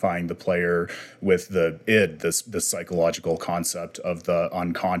identifying the player with the id, this psychological concept of the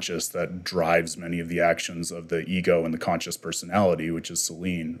unconscious that drives many of the actions of the ego and the conscious personality, which is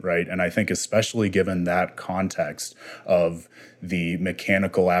Celine, right? And I think especially given that context of the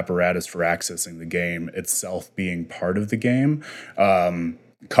mechanical apparatus for accessing the game itself being part of the game,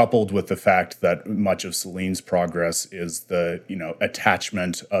 coupled with the fact that much of Celine's progress is the,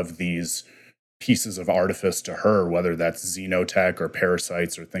 attachment of these pieces of artifice to her, whether that's xenotech or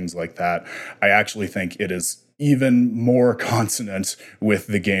parasites or things like that, I actually think it is even more consonant with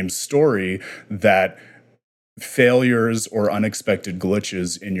the game's story that failures or unexpected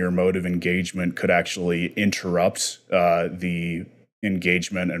glitches in your mode of engagement could actually interrupt the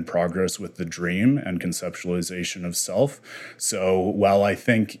engagement and progress with the dream and conceptualization of self. So while I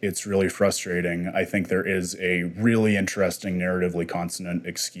think it's really frustrating, I think there is a really interesting narratively consonant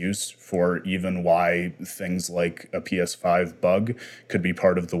excuse for even why things like a PS5 bug could be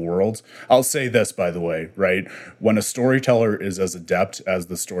part of the world. I'll say this, by the way, right? When a storyteller is as adept as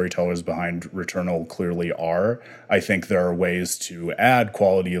the storytellers behind Returnal clearly are, I think there are ways to add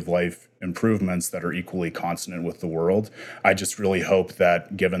quality of life improvements that are equally consonant with the world. I just really hope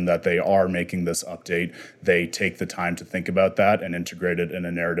that, given that they are making this update, they take the time to think about that and integrate it in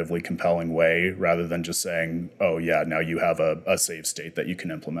a narratively compelling way, rather than just saying, oh yeah, now you have a save state that you can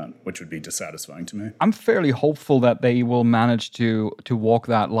implement, which would be dissatisfying to me. I'm fairly hopeful that they will manage to walk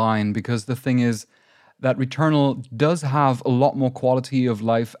that line, because the thing is that Returnal does have a lot more quality of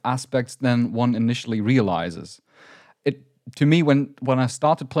life aspects than one initially realizes. To me, when I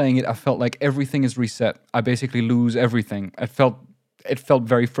started playing it, I felt like everything is reset. I basically lose everything. It felt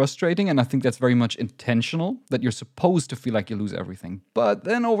very frustrating, and I think that's very much intentional, that you're supposed to feel like you lose everything. But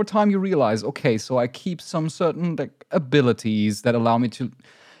then over time you realize, okay, so I keep some certain abilities that allow me to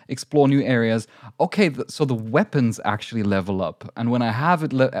explore new areas. Okay, so the weapons actually level up, and when I have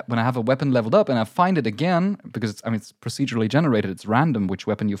a weapon leveled up and I find it again, because it's procedurally generated, it's random which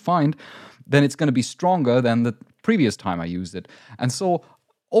weapon you find, then it's going to be stronger than the previous time I used it. And so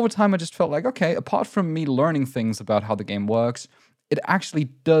over time I just felt like, okay, apart from me learning things about how the game works, it actually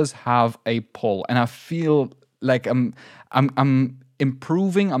does have a pull, and I feel like I'm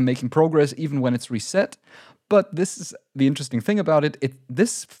improving, I'm making progress even when it's reset. But this is the interesting thing about it.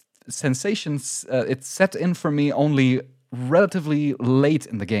 This sensation, it's set in for me only relatively late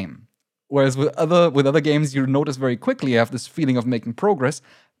in the game. Whereas with other games, you notice very quickly you have this feeling of making progress.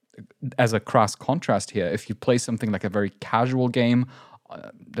 As a crass contrast here, if you play something like a very casual game,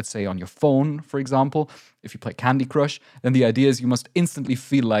 let's say on your phone, for example, if you play Candy Crush, then the idea is you must instantly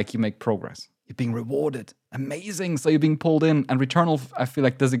feel like you make progress. You're being rewarded. Amazing. So you're being pulled in. And Returnal, I feel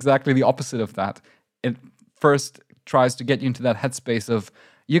like, does exactly the opposite of that. It first tries to get you into that headspace of,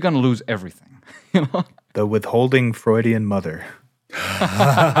 you're going to lose everything. The withholding Freudian mother.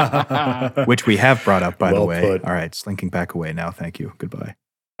 Which we have brought up, by the way. Put. All right, slinking back away now. Thank you. Goodbye.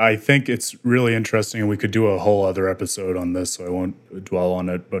 I think it's really interesting, and we could do a whole other episode on this, so I won't dwell on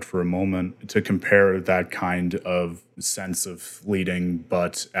it, but for a moment, to compare that kind of sense of fleeting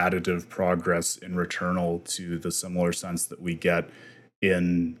but additive progress in Returnal to the similar sense that we get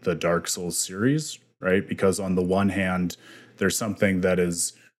in the Dark Souls series, right? Because on the one hand, there's something that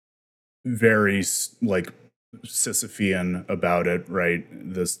is very Sisyphean about it, right?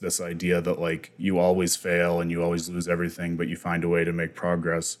 This idea that like you always fail and you always lose everything, but you find a way to make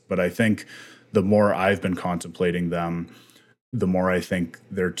progress. But I think the more I've been contemplating them, the more I think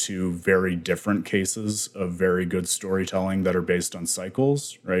they're two very different cases of very good storytelling that are based on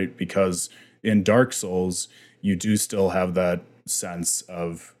cycles, right? Because in Dark Souls, you do still have that sense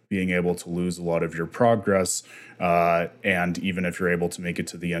of being able to lose a lot of your progress. And even if you're able to make it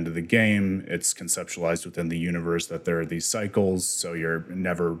to the end of the game, it's conceptualized within the universe that there are these cycles. So you're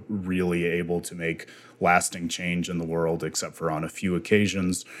never really able to make lasting change in the world except for on a few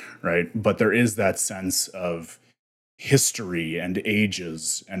occasions, right? But there is that sense of history and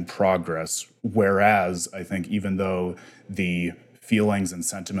ages and progress. Whereas I think even though the feelings and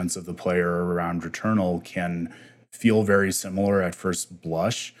sentiments of the player around Returnal can feel very similar at first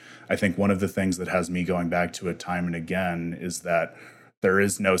blush, I think one of the things that has me going back to it time and again is that there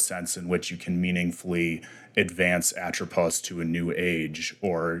is no sense in which you can meaningfully advance Atropos to a new age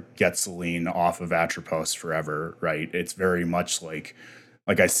or get Celine off of Atropos forever, right? It's very much like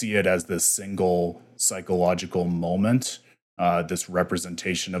I see it as this single psychological moment, this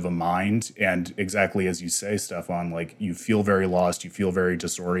representation of a mind. And exactly as you say, Stefan, like you feel very lost, you feel very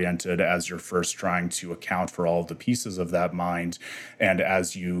disoriented as you're first trying to account for all of the pieces of that mind. And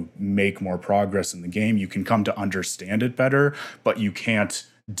as you make more progress in the game, you can come to understand it better, but you can't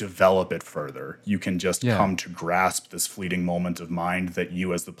develop it further. You can just come to grasp this fleeting moment of mind that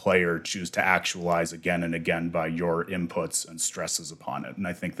you as the player choose to actualize again and again by your inputs and stresses upon it. And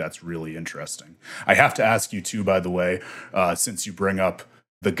I think that's really interesting. I have to ask you too, by the way, since you bring up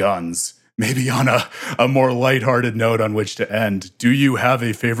the guns, maybe on a more lighthearted note on which to end, do you have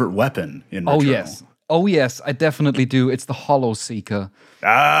a favorate weapon in Returnal? Oh yes, I definitely do. It's the Hollow Seeker.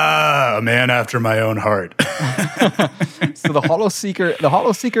 Ah, a man after my own heart. So the Hollow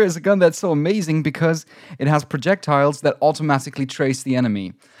Seeker is a gun that's so amazing because it has projectiles that automatically trace the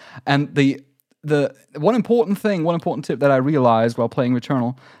enemy. And the one important tip that I realized while playing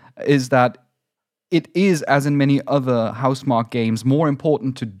Returnal is that it is, as in many other Housemarque games, more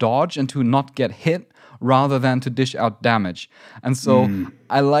important to dodge and to not get hit rather than to dish out damage. And so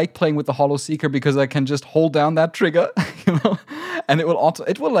I like playing with the Hollow Seeker because I can just hold down that trigger, and it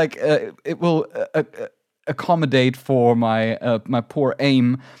will accommodate for my poor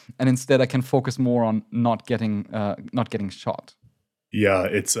aim, and instead I can focus more on not getting shot. Yeah,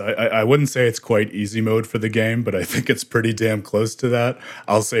 I wouldn't say it's quite easy mode for the game, but I think it's pretty damn close to that.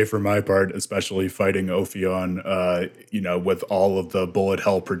 I'll say for my part, especially fighting Ophion, with all of the bullet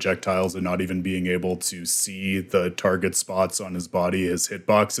hell projectiles and not even being able to see the target spots on his body, his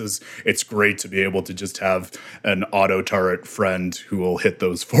hitboxes, it's great to be able to just have an auto turret friend who will hit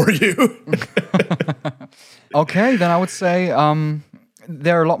those for you. Okay, then I would say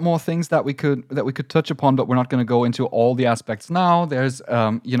there are a lot more things that we could touch upon, but we're not going to go into all the aspects now. There's,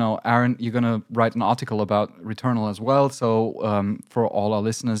 Aaron, you're going to write an article about Returnal as well. So for all our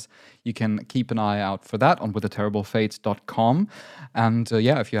listeners, you can keep an eye out for that on withtheterriblefate.com. And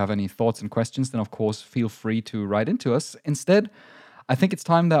if you have any thoughts and questions, then of course feel free to write into us. Instead, I think it's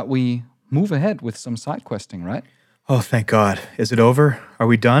time that we move ahead with some side questing, right? Oh, thank God. Is it over? Are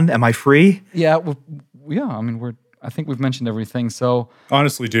we done? Am I free? Yeah, I think we've mentioned everything. So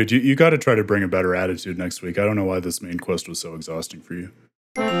honestly, dude, you got to try to bring a better attitude next week. I don't know why this main quest was so exhausting for you.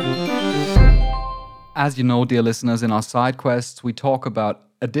 As you know, dear listeners, in our side quests, we talk about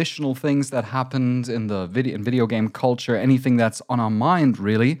additional things that happened in the video game culture, anything that's on our mind,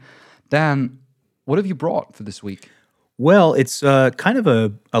 really. Dan, what have you brought for this week? Well, it's kind of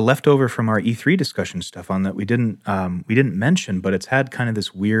a leftover from our E3 discussion, Stefan, that we didn't mention, but it's had kind of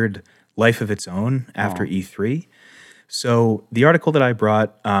this weird life of its own after E3. So the article that I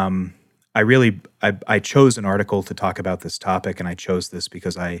brought, I chose an article to talk about this topic, and I chose this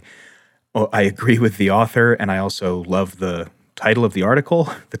because I agree with the author, and I also love the title of the article.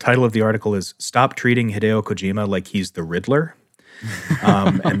 The title of the article is "Stop Treating Hideo Kojima Like He's the Riddler,"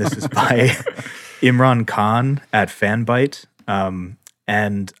 and this is by Imran Khan at Fanbyte,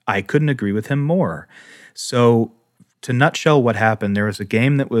 and I couldn't agree with him more. So to nutshell what happened, there was a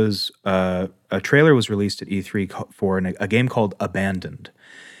game that was a trailer was released at E3 for a game called Abandoned,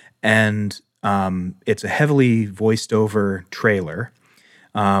 and it's a heavily voiced over trailer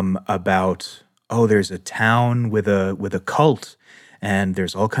about there's a town with a cult, and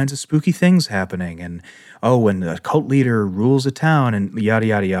there's all kinds of spooky things happening, and when a cult leader rules a town, and yada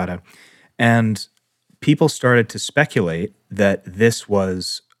yada yada, and people started to speculate that this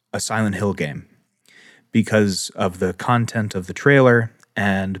was a Silent Hill game, because of the content of the trailer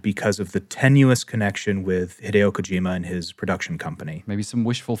and because of the tenuous connection with Hideo Kojima and his production company. Maybe some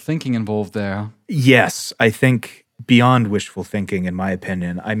wishful thinking involved there. Yes, I think beyond wishful thinking, in my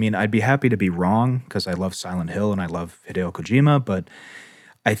opinion. I mean, I'd be happy to be wrong because I love Silent Hill and I love Hideo Kojima, but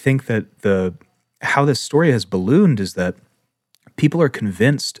I think that how this story has ballooned is that people are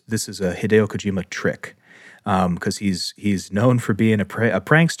convinced this is a Hideo Kojima trick. Because he's known for being a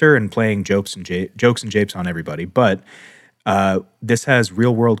prankster and playing jokes and japes on everybody. But this has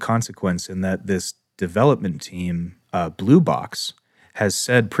real world consequence in that this development team, Blue Box, has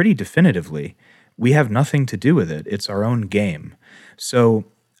said pretty definitively, we have nothing to do with it. It's our own game. So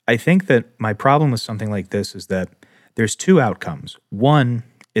I think that my problem with something like this is that there's two outcomes. One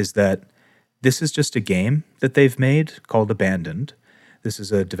is that this is just a game that they've made called Abandoned. This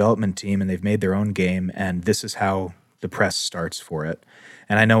is a development team, and they've made their own game, and this is how the press starts for it.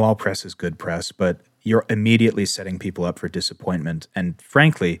 And I know all press is good press, but you're immediately setting people up for disappointment. And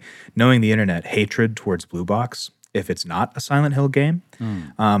frankly, knowing the internet, hatred towards Blue Box, if it's not a Silent Hill game.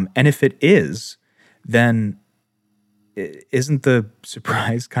 And if it is, then isn't the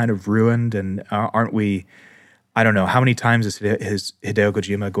surprise kind of ruined? And aren't we, I don't know, how many times is Hideo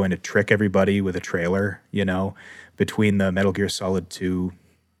Kojima going to trick everybody with a trailer, between the Metal Gear Solid 2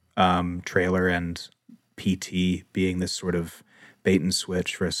 trailer and PT being this sort of bait and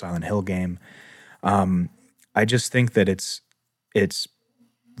switch for a Silent Hill game. I just think that it's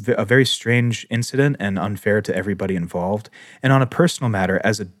a very strange incident and unfair to everybody involved. And on a personal matter,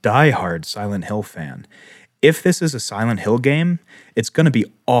 as a diehard Silent Hill fan, if this is a Silent Hill game, it's going to be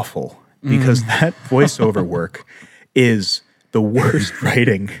awful because that voiceover work is the worst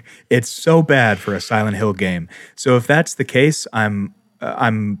writing. It's so bad for a Silent Hill game. So if that's the case, I'm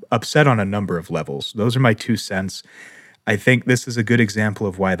upset on a number of levels. Those are my 2 cents. I think this is a good example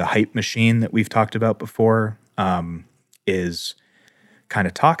of why the hype machine that we've talked about before is kind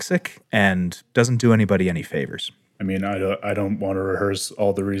of toxic and doesn't do anybody any favors. I mean, I don't want to rehearse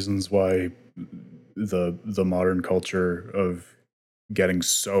all the reasons why the modern culture of getting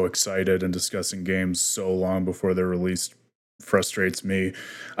so excited and discussing games so long before they're released frustrates me.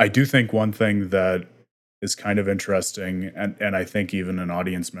 I do think one thing that is kind of interesting. And I think even an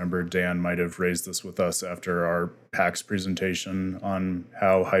audience member, Dan, might have raised this with us after our PAX presentation on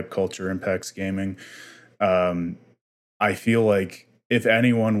how hype culture impacts gaming. I feel like if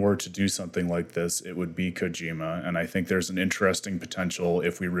anyone were to do something like this, it would be Kojima. And I think there's an interesting potential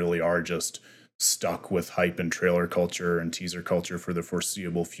if we really are just stuck with hype and trailer culture and teaser culture for the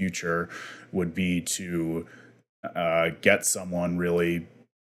foreseeable future, would be to get someone really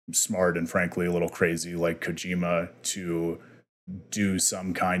smart and frankly a little crazy like Kojima to do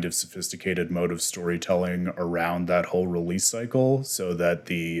some kind of sophisticated mode of storytelling around that whole release cycle, so that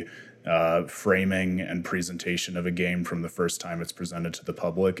the framing and presentation of a game from the first time it's presented to the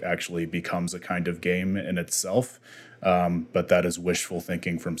public actually becomes a kind of game in itself. But that is wishful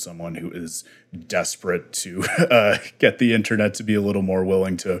thinking from someone who is desperate to get the internet to be a little more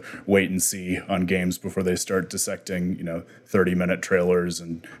willing to wait and see on games before they start dissecting, 30-minute trailers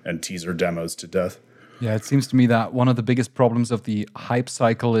and teaser demos to death. Yeah, it seems to me that one of the biggest problems of the hype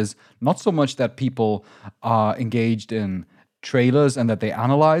cycle is not so much that people are engaged in trailers and that they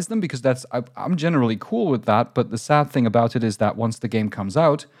analyze them, because I'm generally cool with that. But the sad thing about it is that once the game comes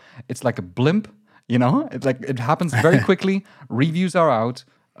out, it's like a blimp. It's like it happens very quickly. Reviews are out.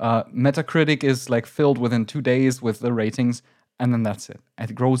 Metacritic is like filled within 2 days with the ratings, and then that's it.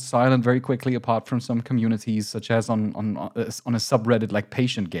 It grows silent very quickly, apart from some communities, such as on a subreddit like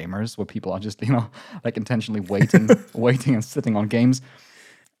Patient Gamers, where people are just like intentionally waiting and sitting on games.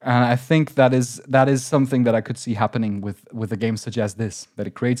 And I think that is something that I could see happening with a game such as this. That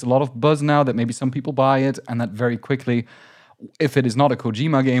it creates a lot of buzz now, that maybe some people buy it, and that very quickly, if it is not a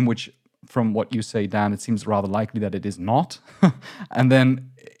Kojima game, which from what you say, Dan, it seems rather likely that it is not, and then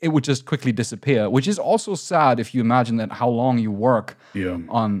it would just quickly disappear, which is also sad if you imagine that how long you work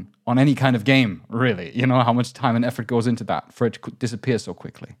on any kind of game, really. How much time and effort goes into that for it to disappear so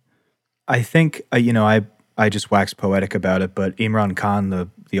quickly. I think, I just waxed poetic about it, but Imran Khan,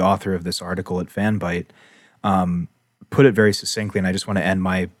 the author of this article at Fanbyte, put it very succinctly, and I just want to end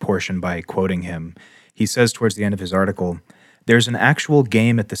my portion by quoting him. He says towards the end of his article, "There's an actual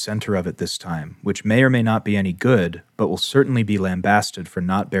game at the center of it this time, which may or may not be any good, but will certainly be lambasted for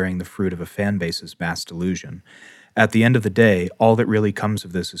not bearing the fruit of a fan base's mass delusion. At the end of the day, all that really comes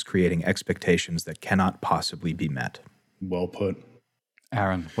of this is creating expectations that cannot possibly be met." Well put.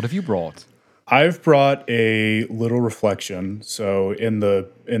 Aaron, what have you brought? I've brought a little reflection. So in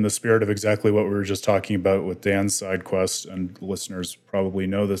the spirit of exactly what we were just talking about with Dan's side quest, and listeners probably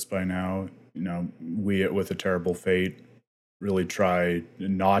know this by now, we at With a Terrible Fate really try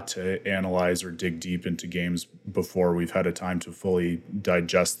not to analyze or dig deep into games before we've had a time to fully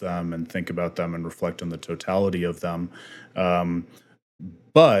digest them and think about them and reflect on the totality of them.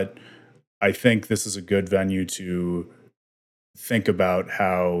 But I think this is a good venue to think about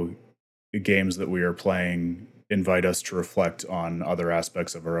how the games that we are playing invite us to reflect on other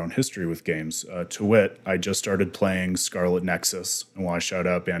aspects of our own history with games. To wit, I just started playing Scarlet Nexus. I want to shout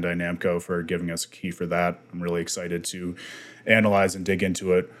out Bandai Namco for giving us a key for that. I'm really excited to analyze and dig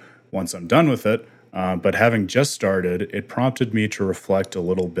into it once I'm done with it. But having just started, it prompted me to reflect a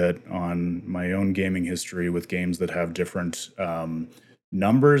little bit on my own gaming history with games that have different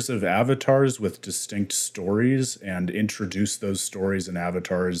numbers of avatars with distinct stories, and introduce those stories and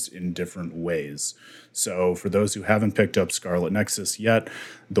avatars in different ways. So for those who haven't picked up Scarlet Nexus yet,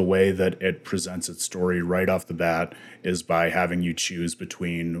 the way that it presents its story right off the bat is by having you choose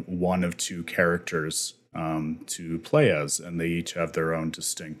between one of two characters to play as, and they each have their own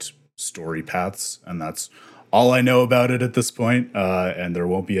distinct story paths, and that's all I know about it at this point, and there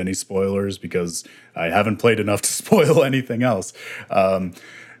won't be any spoilers because I haven't played enough to spoil anything else.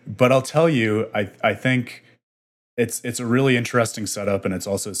 But I'll tell you, I think it's a really interesting setup, and it's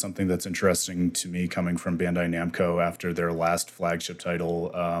also something that's interesting to me coming from Bandai Namco after their last flagship title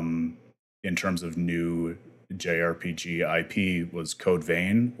in terms of new JRPG IP was Code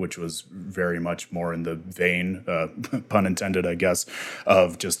Vein, which was very much more in the vein, pun intended, I guess,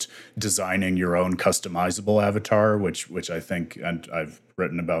 of just designing your own customizable avatar, which I think, and I've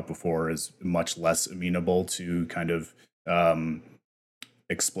written about before, is much less amenable to kind of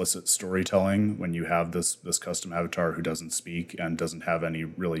explicit storytelling when you have this custom avatar who doesn't speak and doesn't have any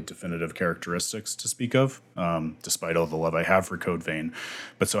really definitive characteristics to speak of, despite all the love I have for Code Vein.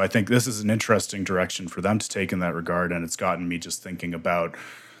 But so I think this is an interesting direction for them to take in that regard, and it's gotten me just thinking about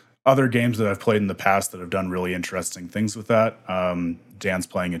other games that I've played in the past that have done really interesting things with that. Dan's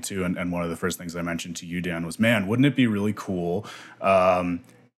playing it too, and one of the first things I mentioned to you, Dan, was, man, wouldn't it be really cool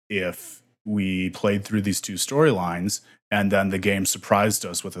if we played through these two storylines And then the game surprised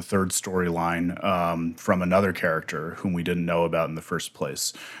us with a third storyline from another character whom we didn't know about in the first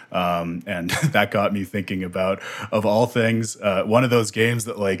place. And that got me thinking about, of all things, one of those games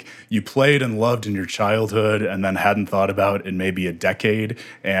that like you played and loved in your childhood and then hadn't thought about in maybe a decade.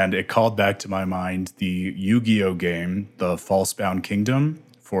 And it called back to my mind the Yu-Gi-Oh game, The Falsebound Kingdom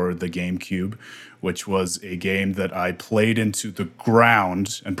for the GameCube, which was a game that I played into the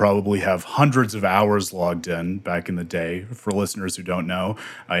ground and probably have hundreds of hours logged in back in the day. For listeners who don't know,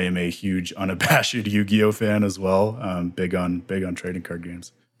 I am a huge unabashed Yu-Gi-Oh fan as well. Big on trading card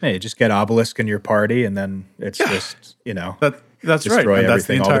games. Hey, just get Obelisk in your party, and then it's just, that's destroy right. And that's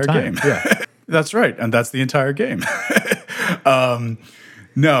the everything all entire the time. game. Yeah. That's right. And that's the entire game.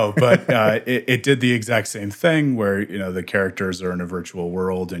 No, but it did the exact same thing where, the characters are in a virtual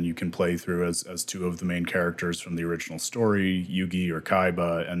world and you can play through as two of the main characters from the original story, Yugi or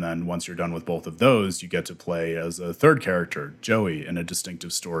Kaiba. And then once you're done with both of those, you get to play as a third character, Joey, in a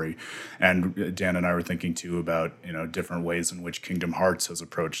distinctive story. And Dan and I were thinking too about, different ways in which Kingdom Hearts has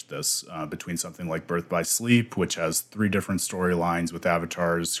approached this, between something like Birth by Sleep, which has 3 different storylines with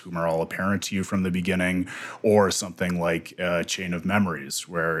avatars whom are all apparent to you from the beginning, or something like Chain of Memories,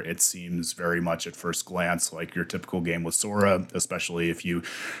 where it seems very much at first glance like your typical game with Sora, especially if you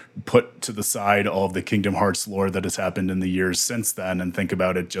put to the side all of the Kingdom Hearts lore that has happened in the years since then and think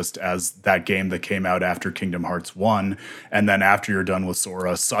about it just as that game that came out after Kingdom Hearts 1. And then after you're done with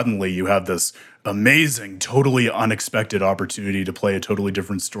Sora, suddenly you have this amazing, totally unexpected opportunity to play a totally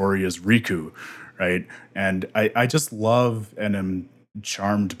different story as Riku, right? And I just love and am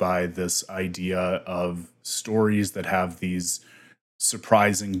charmed by this idea of stories that have these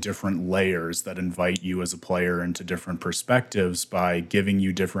surprising different layers that invite you as a player into different perspectives by giving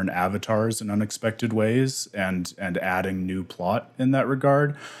you different avatars in unexpected ways and adding new plot in that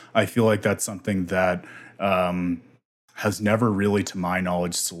regard. I feel like that's something that has never really, to my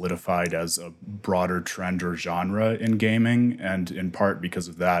knowledge, solidified as a broader trend or genre in gaming. And in part because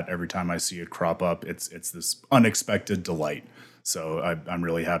of that, every time I see it crop up, it's this unexpected delight. So I'm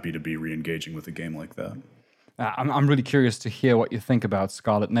really happy to be re-engaging with a game like that. I'm really curious to hear what you think about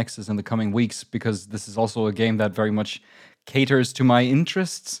Scarlet Nexus in the coming weeks, because this is also a game that very much caters to my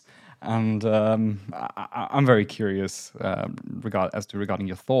interests, and I'm very curious regarding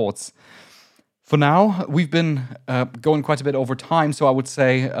your thoughts. For now, we've been going quite a bit over time, so I would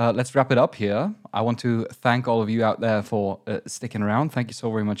say let's wrap it up here. I want to thank all of you out there for sticking around. Thank you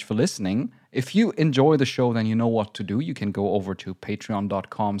so very much for listening. If you enjoy the show, then you know what to do. You can go over to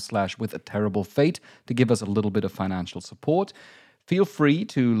patreon.com/withaterriblefate to give us a little bit of financial support. Feel free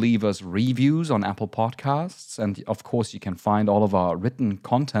to leave us reviews on Apple Podcasts. And of course, you can find all of our written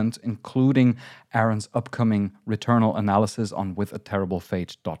content, including Aaron's upcoming Returnal analysis on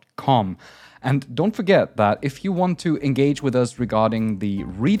withaterriblefate.com. And don't forget that if you want to engage with us regarding the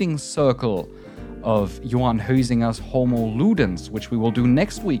reading circle of Johan Huizinga's Homo Ludens, which we will do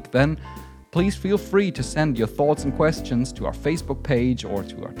next week, then please feel free to send your thoughts and questions to our Facebook page or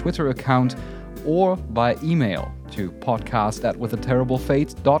to our Twitter account, or by email to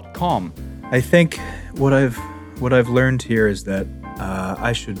podcast@withaterriblefate.com. I think what I've learned here is that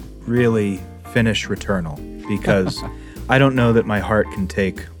I should really finish Returnal, because I don't know that my heart can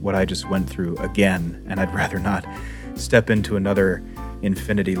take what I just went through again, and I'd rather not step into another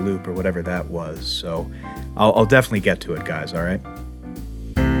infinity loop or whatever that was. So I'll definitely get to it, guys, all right?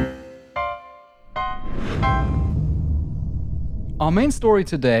 Our main story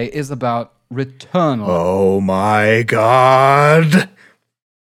today is about Returnal. Oh my God!